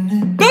 ain't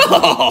it?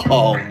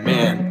 Oh,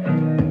 man.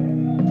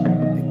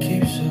 It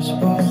keeps us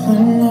both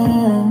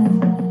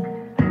alone.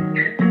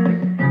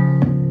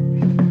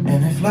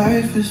 And if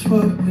life is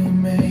what we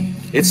make,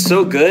 it's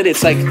so good.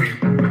 It's like I'll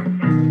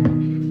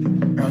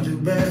do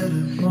better.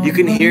 You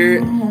can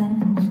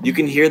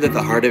hear that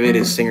the heart of it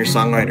is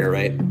singer-songwriter,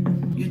 right?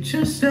 You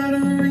just out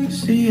of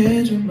reach the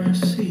edge of my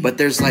seat. But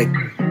there's like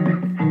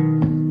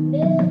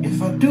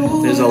if I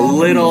do, there's a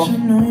little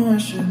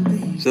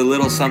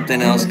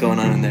something else going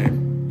on in there.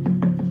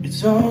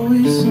 It's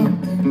always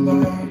something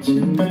about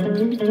you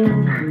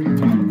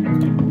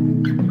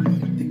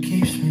that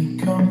keeps me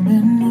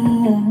coming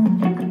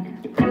home.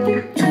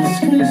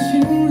 Just 'cause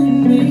you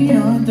and me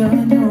are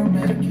done, don't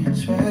make it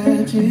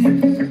tragic.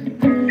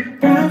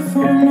 I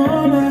found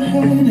all I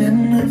had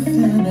and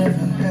nothing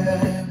ever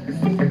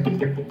happened.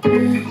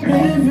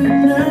 Every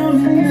now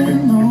and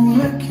then,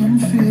 though, I can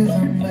feel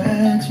the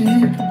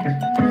magic.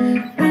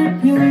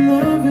 And your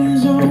love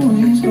is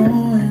always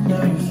going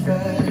out of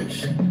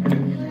fashion.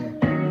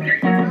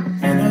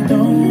 And I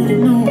don't wanna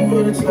know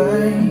what it's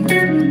like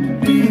to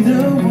be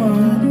the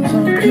one who's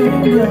on your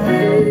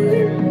right.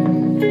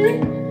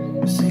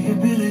 See a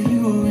bit of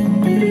you in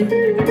me.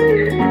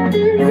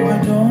 No, I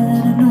don't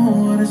wanna know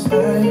what it's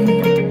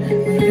like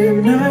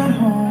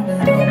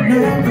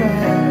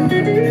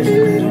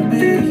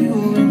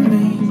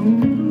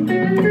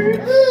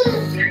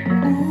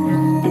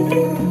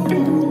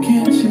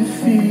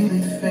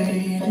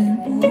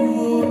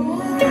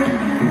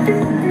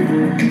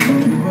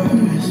Only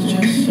words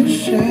just a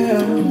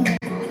shell.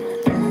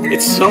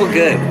 It's so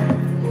good.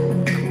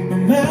 No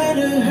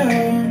matter how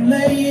I'm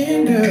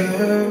laying,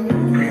 girl.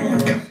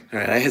 All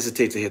right, I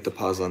hesitate to hit the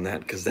pause on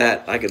that because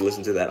that I could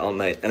listen to that all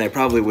night, and I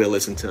probably will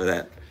listen to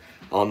that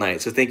all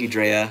night. So thank you,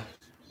 Drea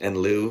and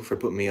Lou, for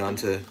putting me on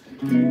to.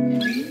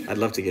 I'd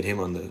love to get him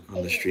on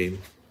the stream.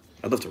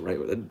 I'd love to write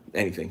with it,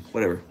 anything,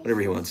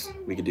 whatever he wants,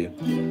 we could do.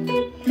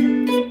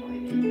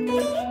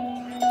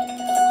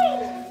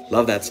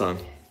 Love that song.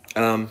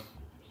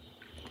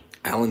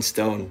 Alan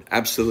Stone,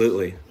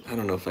 absolutely. I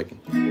don't know if I can.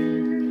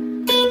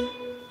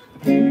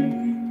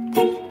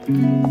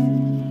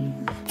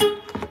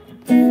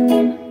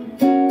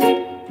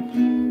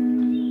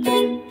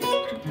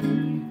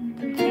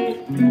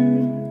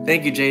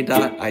 Thank you, J.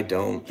 Dot. I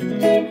don't.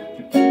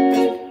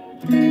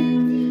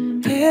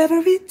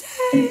 Every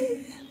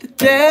day the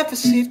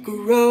deficit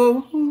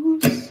grows.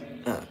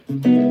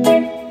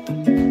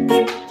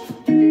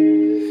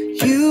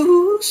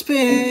 You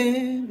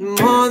spend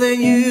more than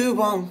you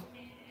want.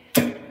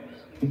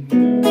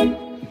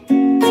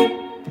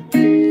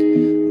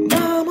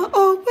 Mama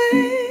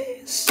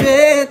always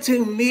said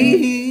to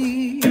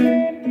me,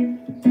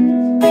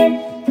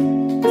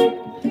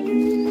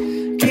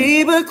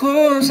 keep a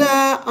close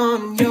eye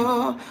on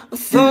your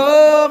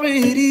authority.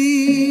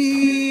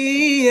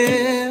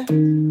 Yeah.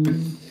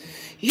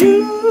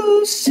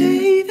 You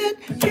say that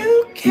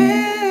you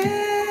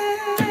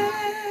care,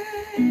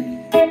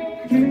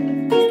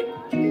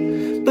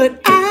 but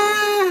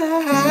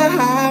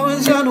I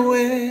was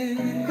unaware.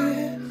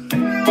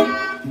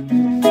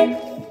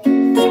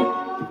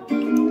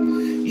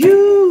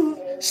 You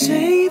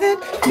say that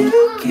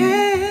you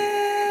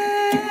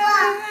care,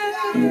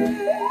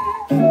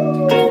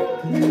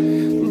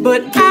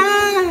 but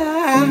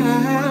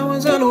I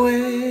was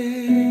unaware.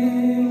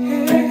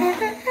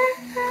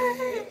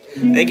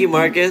 Thank you,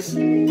 Marcus.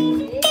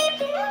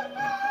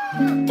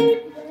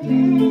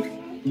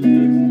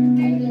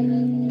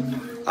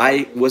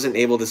 I wasn't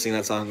able to sing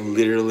that song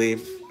literally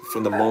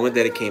from the moment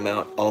that it came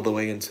out all the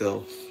way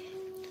until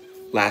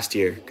last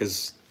year,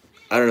 because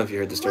I don't know if you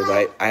heard the story,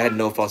 but I had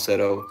no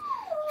falsetto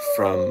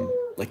from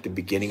like the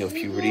beginning of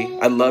puberty.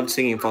 I loved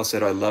singing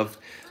falsetto. I loved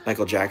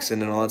Michael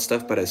Jackson and all that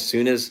stuff, but as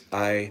soon as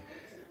I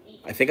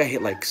think I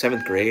hit like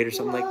 7th grade or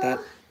something like that,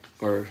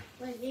 or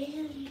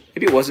maybe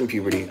it wasn't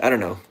puberty, I don't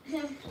know,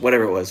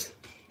 whatever it was.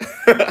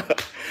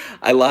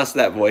 I lost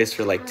that voice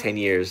for like 10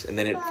 years, and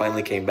then it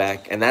finally came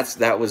back, and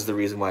that was the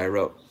reason why I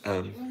wrote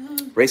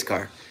Race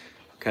Car,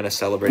 kind of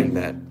celebrating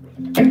that.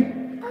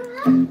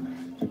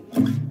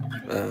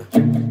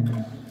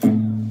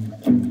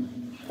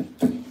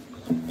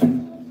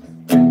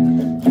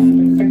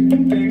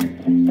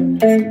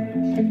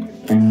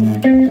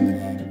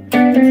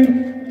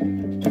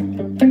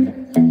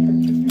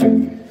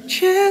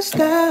 Chest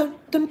out,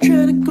 I'm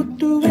trying to go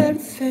through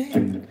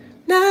everything.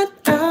 Not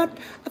out,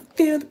 I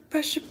feel the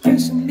pressure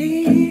pressing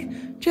me.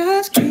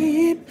 Just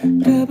keep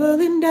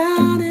doubling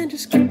down and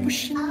just keep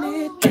pushing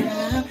it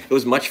down. It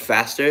was much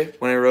faster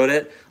when I wrote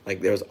it.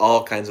 Like there was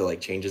all kinds of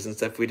like changes and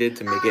stuff we did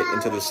to make it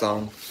into the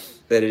song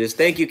that it is.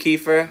 Thank you,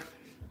 Kiefer.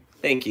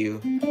 Thank you.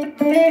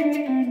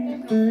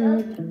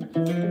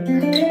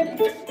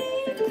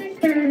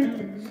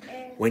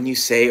 When You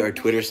Say, our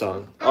Twitter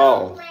song.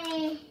 Oh.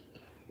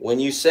 When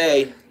You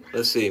Say.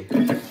 Let's see.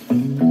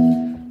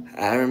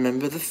 I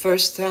remember the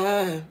first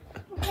time.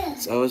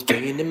 It's always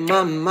ringing in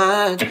my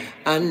mind.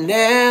 I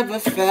never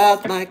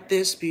felt like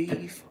this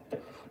before.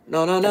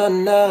 No, no, no,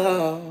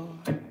 no.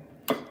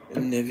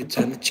 And every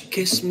time that you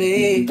kiss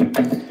me,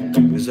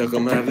 it's like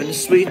I'm having a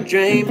sweet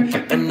dream.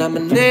 And I'ma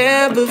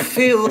never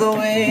feel the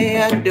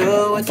way I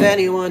do with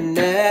anyone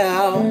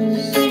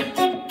else.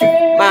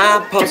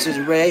 My pulse is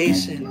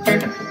racing.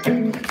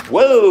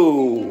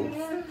 Whoa!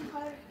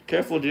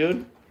 Careful,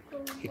 dude.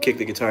 He kicked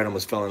the guitar and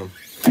almost fell on him.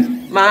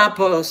 My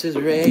pulse is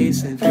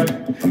racing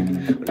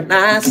when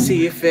I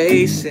see your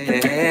face,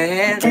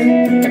 and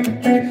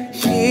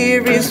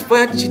here is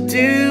what you're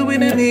doing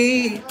to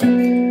me,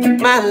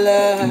 my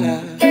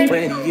love.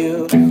 When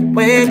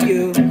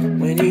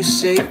you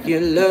say you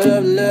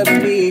love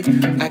me,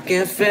 I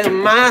can feel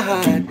my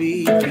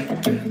heartbeat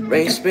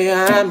race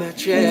behind my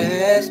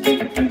chest.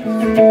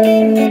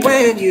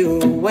 When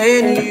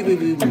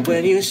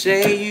you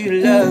say you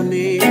love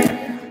me,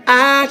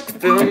 I can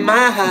feel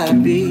my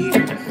heartbeat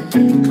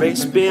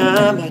race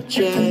behind my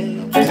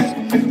chest,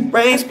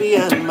 race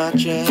behind my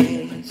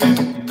chest.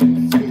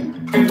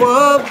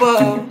 Whoa,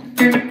 whoa,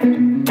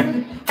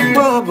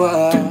 whoa,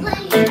 whoa.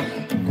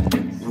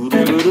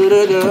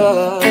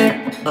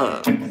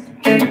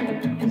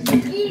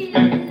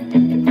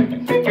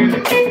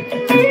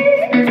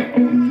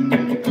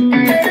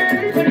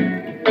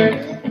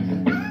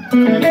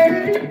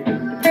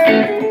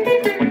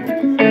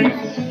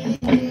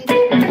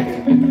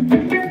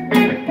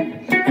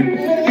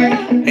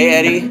 Hey,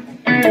 Eddie.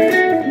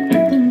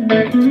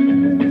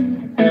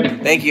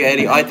 Thank you,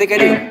 Eddie. Oh, I think I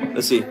do.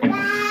 Let's see.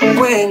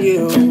 When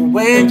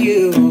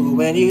you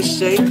when you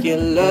say you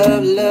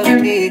love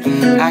me,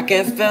 I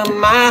can feel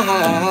my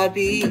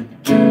heartbeat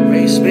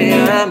race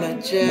behind my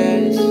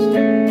chest,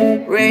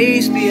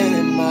 race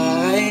behind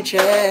my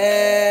chest.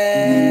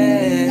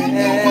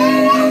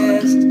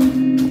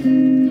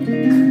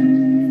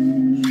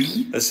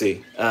 Let's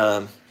see.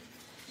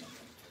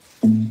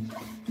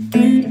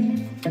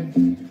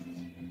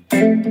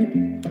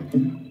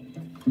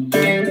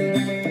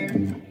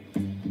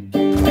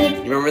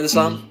 You remember the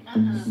song?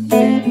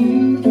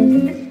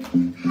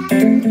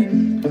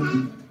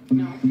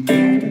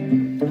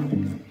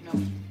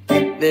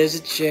 There's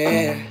a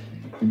chair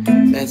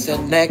that's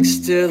sat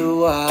next to the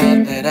wall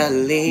that I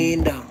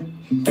leaned on.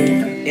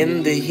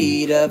 In the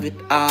heat of it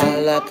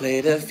all, I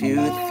played a few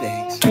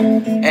things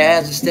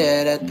as I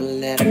stared at the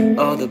lamp.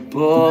 Oh, the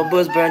bulb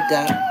was burnt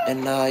out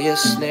and all your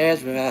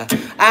snares were out.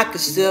 I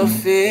could still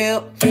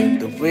feel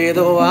the way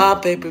the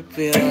wallpaper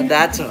peeled.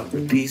 I tore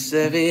a piece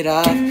of it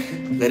off,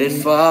 let it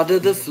fall to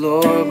the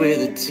floor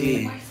with a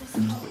tear.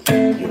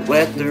 You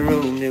wet the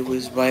room, it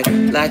was white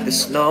like the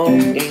snow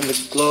in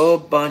the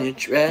globe on your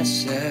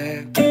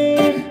dresser.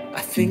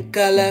 I think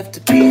I left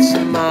a piece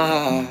of my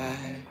heart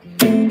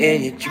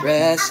in your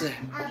dresser,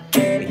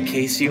 in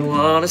case you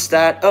wanna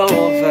start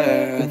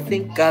over. I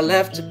think I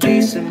left a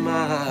piece of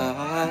my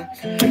heart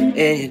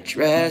in your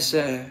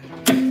dresser,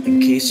 in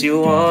case you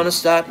wanna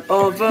start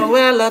over.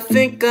 Well, I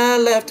think I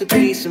left a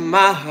piece of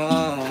my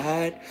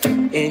heart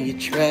in your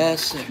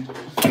dresser,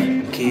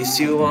 in case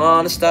you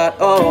wanna start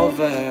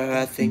over.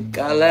 I think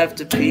I left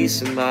a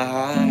piece of my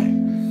heart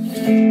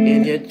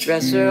in your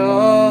dresser,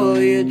 oh,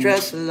 your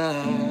dresser,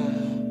 love.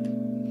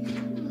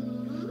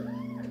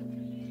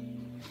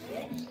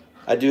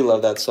 I do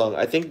love that song.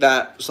 I think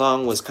that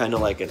song was kind of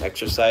like an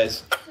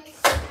exercise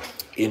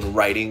in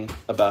writing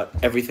about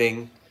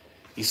everything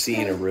you see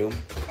in a room.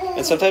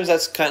 And sometimes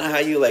that's kind of how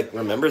you like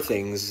remember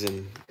things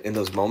in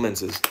those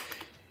moments, is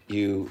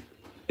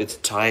it's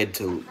tied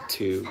to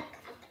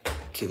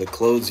the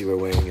clothes you were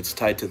wearing. It's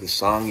tied to the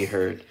song you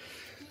heard.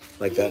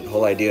 Like that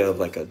whole idea of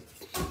like a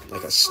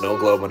snow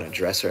globe on a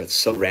dresser. It's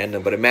so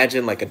random. But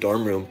imagine like a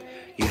dorm room.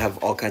 You have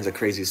all kinds of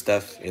crazy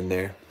stuff in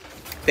there.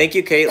 Thank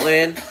you,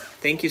 Caitlin.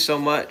 Thank you so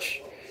much.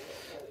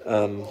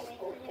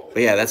 But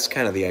yeah, that's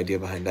kind of the idea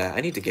behind that.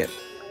 I need to get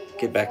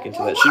back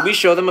into that. Should we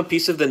show them a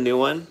piece of the new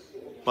one,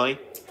 Molly?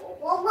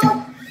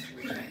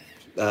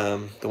 The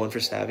one for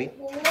Savvy?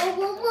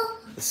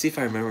 Let's see if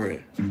I remember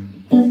it.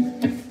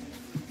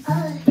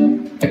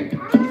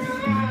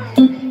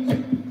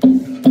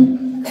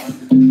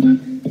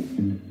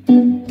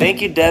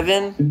 Thank you,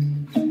 Devin.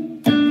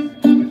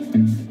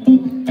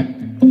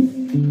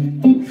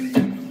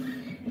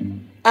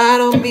 I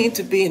don't mean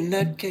to be a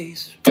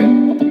nutcase.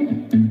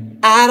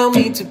 I don't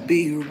mean to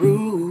be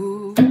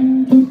rude.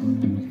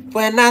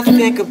 When I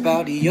think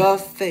about your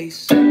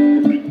face,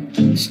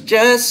 it's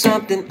just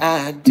something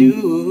I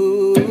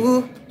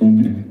do.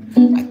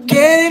 I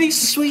get it,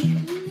 he's sweet.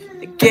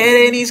 I get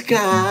it, he's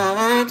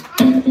kind.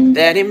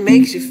 That it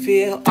makes you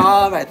feel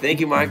alright. Thank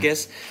you,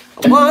 Marcus.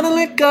 I wanna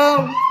let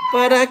go,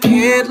 but I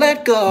can't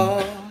let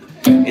go.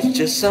 It's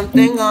just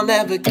something I'll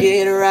never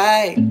get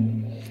right.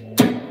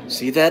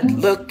 See that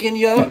look in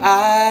your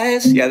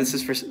eyes? Yeah, this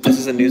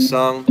is a new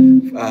song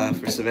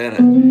for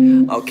Savannah.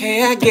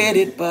 Okay, I get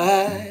it,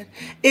 but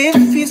if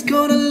he's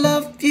gonna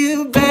love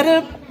you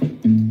better,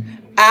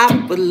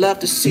 I would love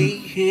to see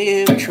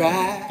him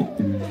try.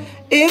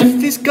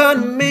 If he's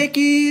gonna make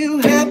you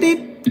happy,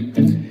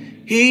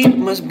 he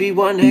must be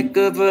one heck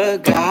of a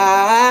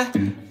guy.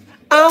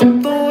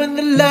 I'm the one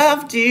that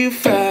loved you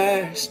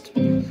first,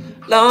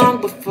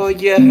 long before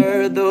you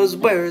heard those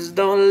words.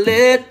 Don't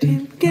let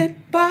him get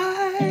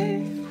by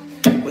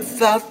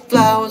without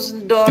flowers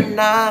and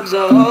doorknobs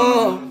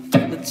all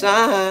the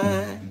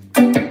time.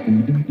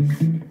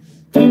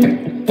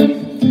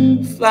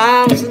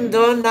 Flowers and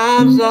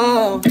doorknobs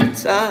all the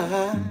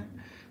time.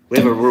 We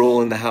have a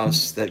rule in the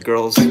house that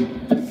girls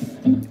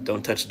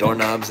don't touch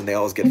doorknobs and they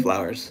always get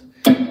flowers.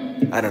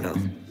 I don't know.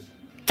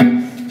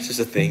 It's just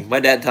a thing. My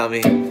dad taught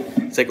me.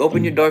 It's like,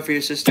 open your door for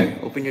your sister.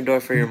 Open your door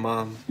for your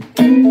mom.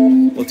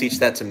 We'll teach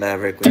that to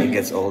Maverick when he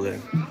gets older.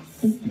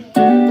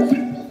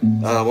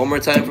 One more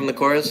time from the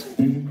chorus.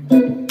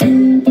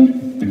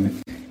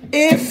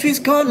 If he's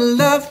gonna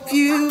love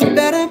you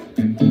better,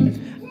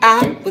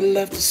 I would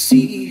love to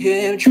see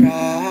him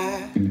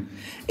try.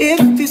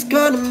 If he's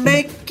gonna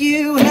make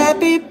you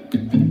happy,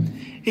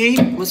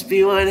 he must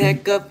be one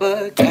heck of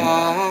a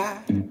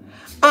guy.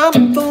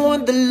 I'm the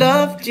one that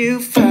loved you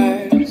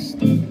first,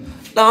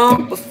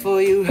 long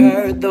before you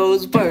heard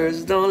those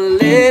words. Don't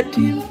let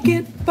him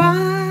get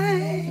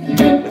by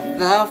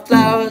without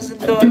flowers and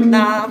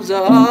doorknobs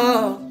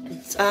all the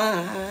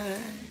time.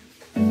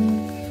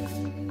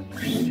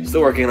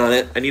 Still working on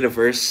it. I need a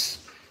verse.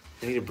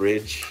 I need a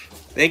bridge.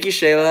 Thank you,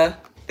 Shayla.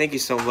 Thank you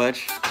so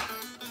much.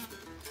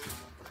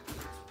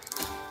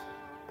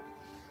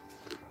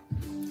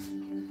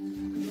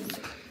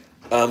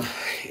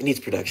 It needs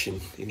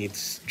production. It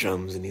needs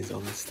drums. It needs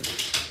all this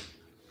stuff.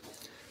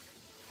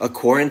 A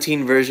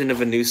quarantine version of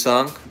a new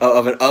song?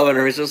 Of an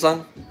original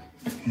song?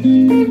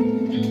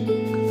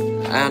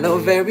 I know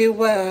very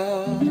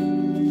well.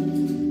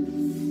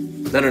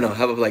 No.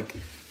 How about like,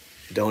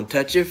 don't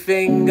touch your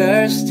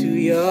fingers to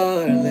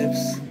your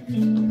lips.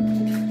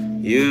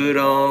 You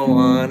don't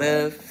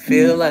wanna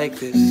feel like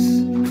this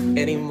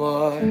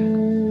anymore.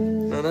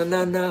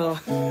 No.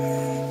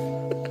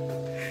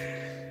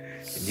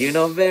 You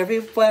know very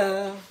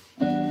well.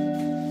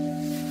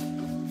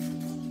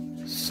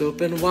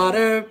 Soap and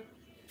water,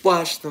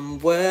 wash them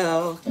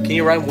well. Can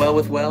you rhyme well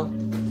with well?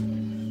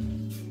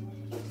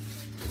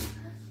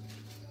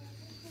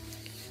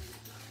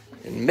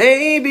 And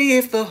maybe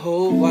if the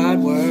whole wide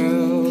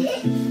world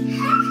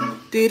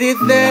did it,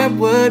 there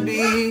would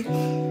be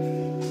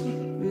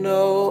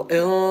no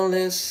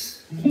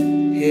illness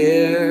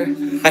here.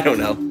 I don't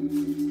know.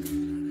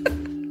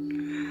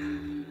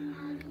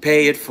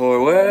 Pay it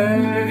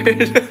forward.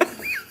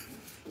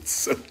 It's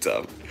so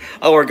dumb.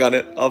 I'll work on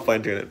it. I'll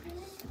fine tune it.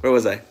 Where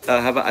was I?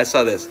 How about I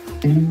saw this.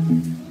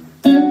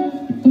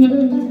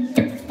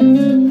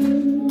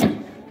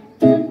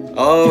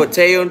 Oh,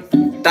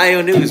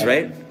 Tayo News,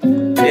 right?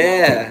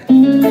 Yeah.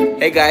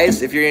 Hey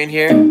guys, if you're in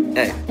here,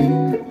 hey.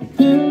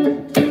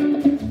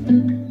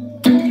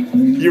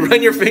 You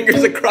run your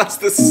fingers across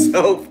the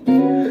soap.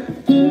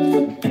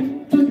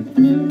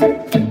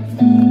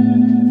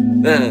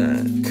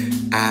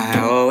 I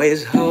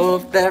always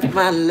hoped that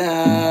my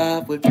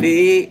love would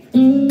be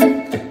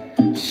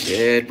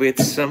shared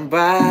with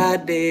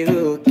somebody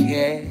who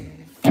cared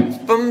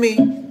for me.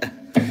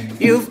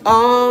 You've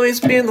always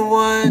been the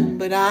one,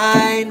 but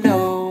I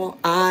know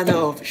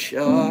for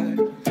sure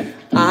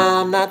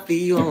I'm not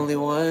the only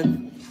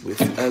one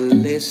with a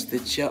list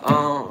that you're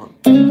on.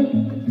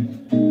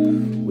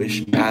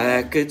 Wish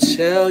I could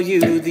tell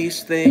you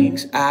these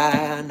things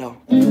I know,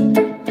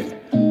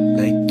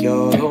 like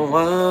you're the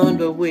one,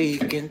 but we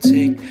can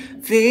take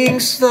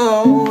things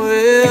slow.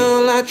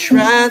 Well, I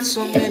tried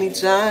so many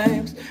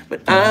times,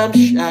 but I'm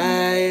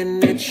shy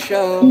and it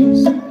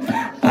shows.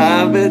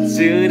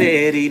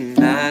 Opportunity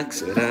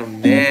knocks, but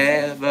I'm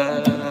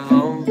never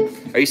home.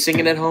 Are you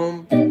singing at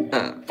home?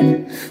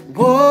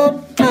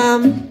 Whoa,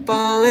 I'm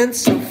falling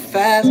so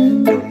fast.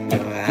 Don't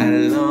know how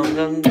long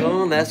I'm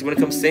gonna last. You wanna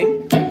come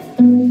sing?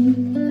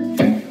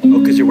 Oh,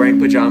 because you're wearing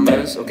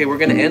pajamas. Okay, we're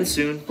gonna end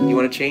soon. You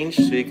wanna change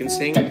so you can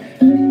sing?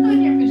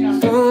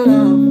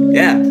 Oh,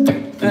 yeah.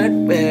 But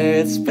where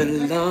it's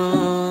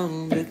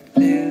belong with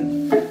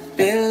you,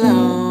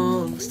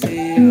 belongs to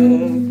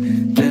you,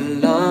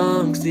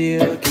 belongs to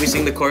you. Can we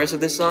sing the chorus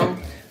of this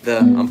song? The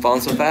I'm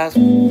falling so fast.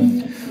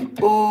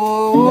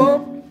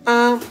 Oh,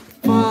 I'm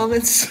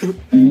falling so.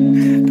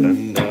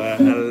 Don't know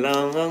how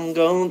long I'm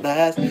gonna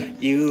last.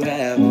 You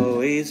have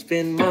always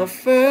been my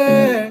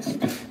first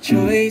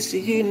choice,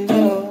 you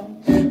know.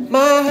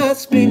 My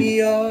heart's been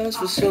yours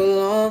for so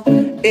long.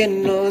 It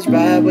knows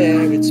right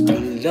where it's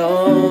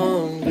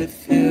belong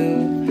with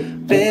you.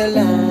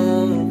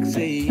 Belongs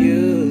to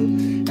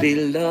you.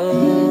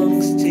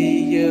 Belongs to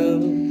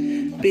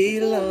you.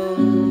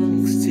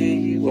 Belongs to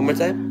you. One more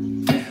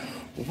time.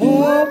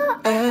 Whoa,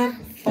 I'm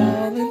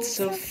falling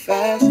so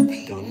fast.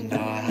 Don't know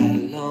how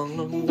long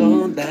I'm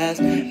gonna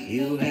last.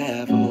 You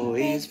have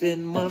always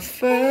been my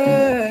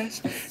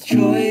first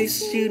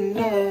choice, you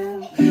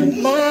know.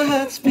 My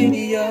heart's been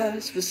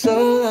yours for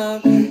so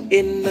long.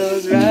 It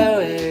knows right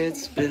where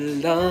it's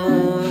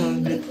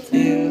belongs with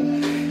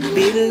you.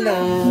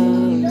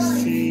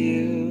 Belongs to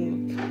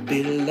you.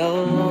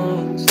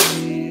 Belongs to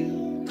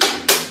you.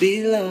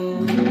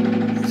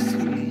 Belongs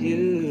to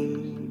you.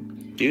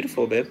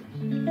 Beautiful, babe.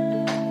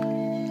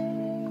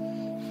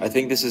 I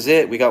think this is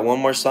it. We got one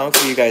more song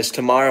for you guys.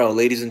 Tomorrow,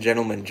 ladies and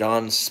gentlemen,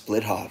 John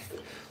Splithoff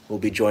will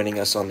be joining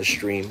us on the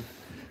stream.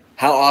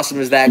 How awesome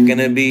is that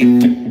gonna be?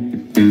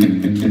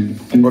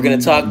 We're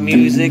gonna talk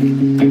music.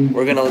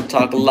 We're gonna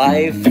talk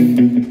life.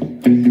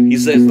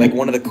 He's like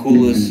one of the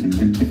coolest.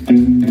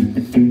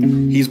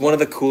 He's one of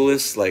the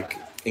coolest, like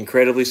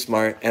incredibly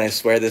smart. And I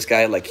swear this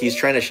guy, like he's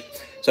trying to...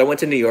 So I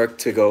went to New York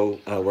to go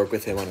work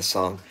with him on a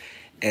song.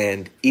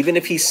 And even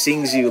if he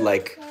sings you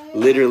like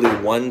literally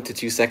 1 to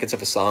 2 seconds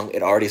of a song,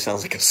 it already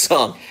sounds like a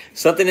song.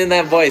 Something in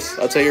that voice.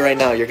 I'll tell you right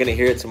now, you're gonna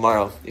hear it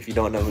tomorrow if you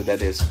don't know who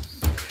that is.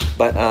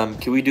 But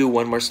can we do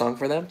one more song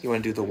for them? You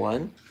wanna do the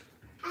one?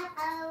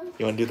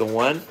 You wanna do the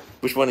one?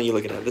 Which one are you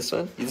looking at? This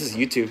one? This is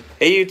YouTube.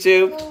 Hey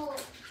YouTube!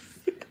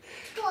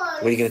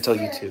 What are you gonna tell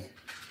YouTube?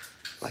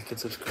 Like and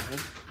subscribe.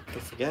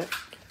 Don't forget.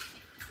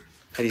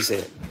 How do you say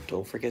it?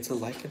 Don't forget to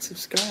like and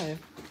subscribe.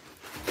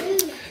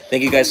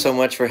 Thank you guys so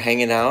much for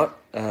hanging out.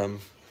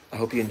 I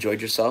hope you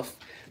enjoyed yourself.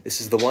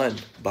 This is The One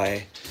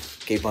by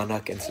Gabe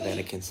Bondoc and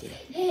Savannah Kinsley.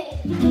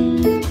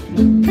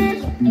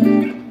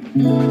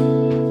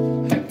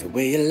 The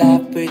way you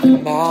laugh with your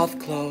mouth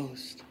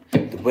closed,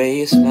 the way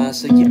you smile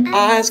so your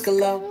eyes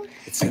glow,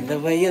 it's in the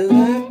way you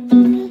look,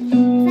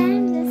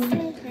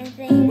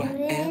 who I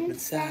am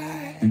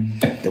inside,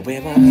 the way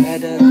my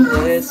heart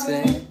doesn't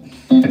listen,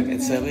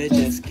 and so it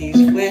just keeps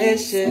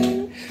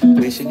wishing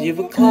you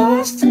were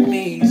close to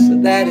me, so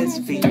that it's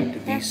free to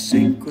be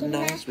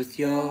synchronized with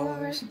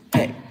yours.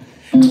 Hey,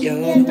 you're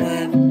the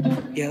one,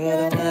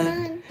 you're the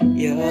one,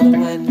 you're the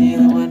one, you're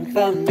the one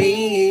for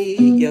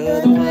me.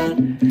 You're the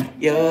one.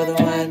 You're the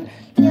one.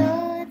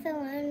 You're the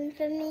one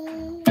for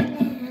me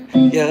now.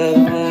 You're the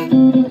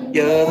one.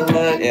 You're the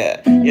one. Yeah.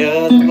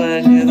 You're the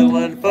one. You're the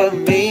one for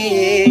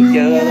me.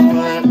 You're the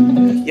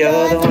one.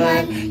 You're the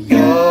one.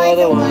 You're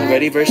the one.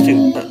 Ready? Verse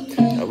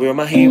 2. We're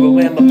my hero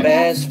and my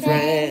best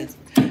friend.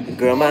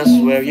 Girl, I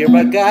swear you're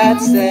my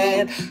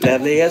godsend.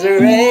 Lovely as a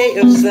ray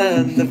of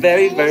sun. The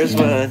very first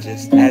one,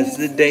 just as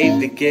the day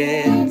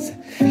begins.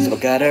 So I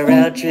got a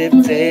round trip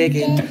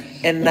ticket,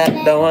 and I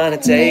don't wanna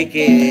take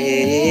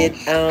it.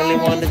 I only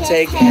wanna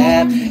take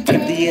half.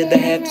 Give the other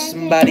half to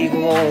somebody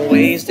who won't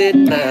waste it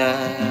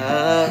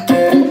now.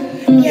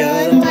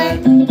 You're the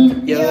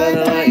one. You're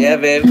the one. Yeah,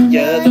 baby.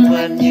 You're the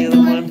one. You're the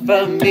one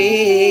for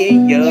me.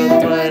 You're the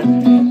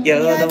one.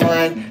 You're the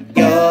one.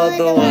 You're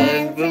the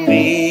one for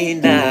me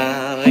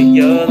now.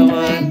 You're the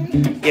one.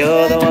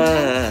 You're the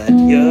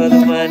one. You're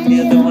the one.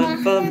 You're the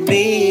one for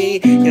me.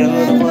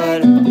 You're the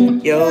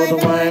one. You're the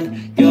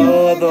one.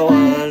 You're the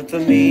one for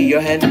me.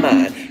 Your hand in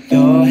mine.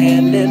 Your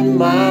hand in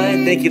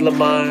mine. Thank you,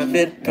 Lamar.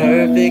 Fit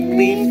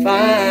perfectly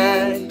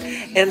fine.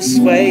 And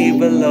sway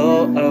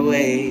below our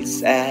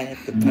waist at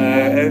the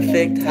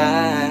perfect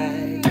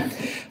height.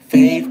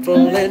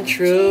 Faithful and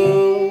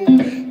true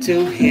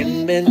to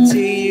him and to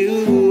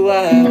you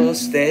I will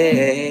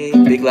stay.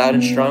 Big, loud,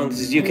 and strong.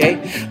 This is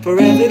UK.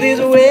 Forever this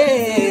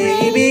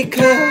way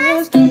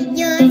because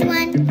you're the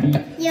one.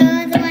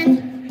 You're the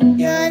one.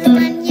 You're the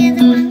one. You're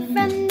the one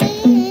from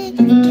me.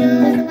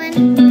 You're the one.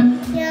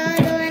 You're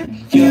the one.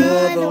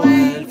 you're the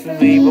one for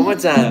me. One more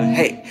time.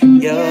 Hey,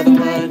 you're the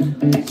one.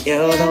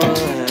 You're the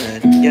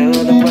one. You're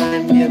the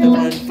one. You're the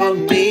one for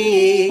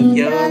me.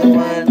 You're the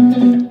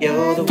one.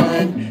 You're the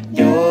one.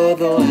 You're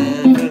the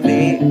one for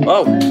me.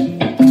 Oh.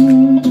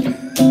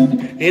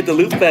 Hit the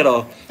loop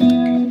pedal.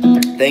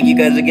 Thank you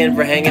guys again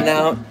for hanging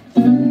out.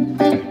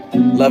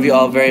 Love you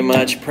all very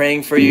much.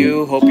 Praying for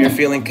you. Hope you're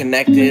feeling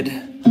connected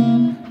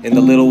in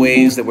the little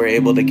ways that we're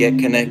able to get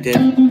connected.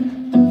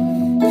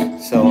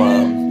 So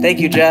thank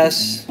you,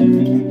 Jess.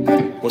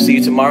 We'll see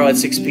you tomorrow at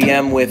 6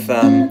 p.m. with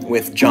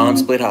John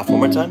Splithoff. One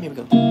more time. Here we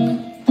go.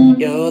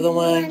 You're the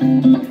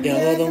one.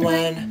 You're the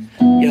one.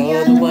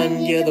 You're the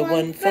one. You're the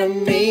one for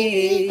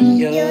me.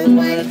 You're the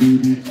one.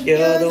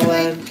 You're the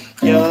one.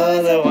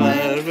 You're the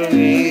one for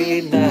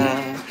me now.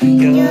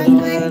 You're the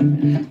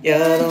one.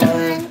 You're the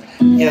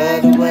one.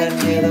 You're the one.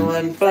 You're the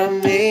one for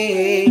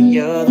me.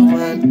 You're the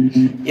one.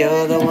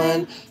 You're the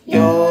one.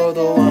 You're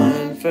the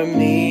one for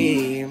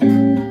me.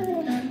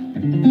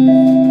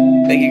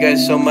 Thank you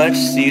guys so much.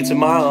 See you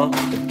tomorrow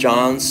with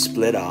John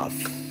Splithoff.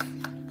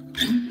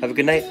 Have a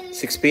good night.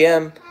 6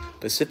 p.m.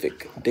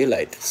 Pacific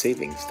Daylight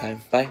Savings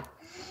Time. Bye.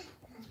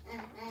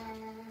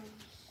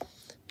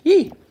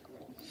 Yee.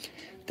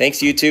 Thanks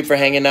YouTube for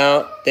hanging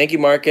out. Thank you,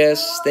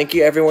 Marcus. Thank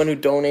you everyone who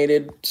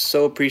donated.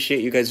 So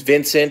appreciate you guys.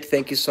 Vincent,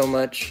 thank you so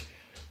much.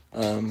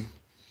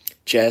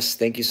 Jess,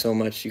 thank you so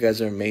much. You guys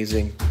are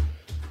amazing.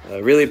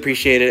 Really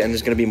appreciate it. And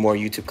there's going to be more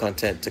YouTube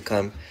content to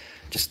come.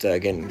 Just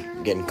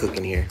getting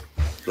cooking here.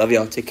 Love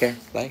y'all. Take care.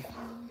 Bye.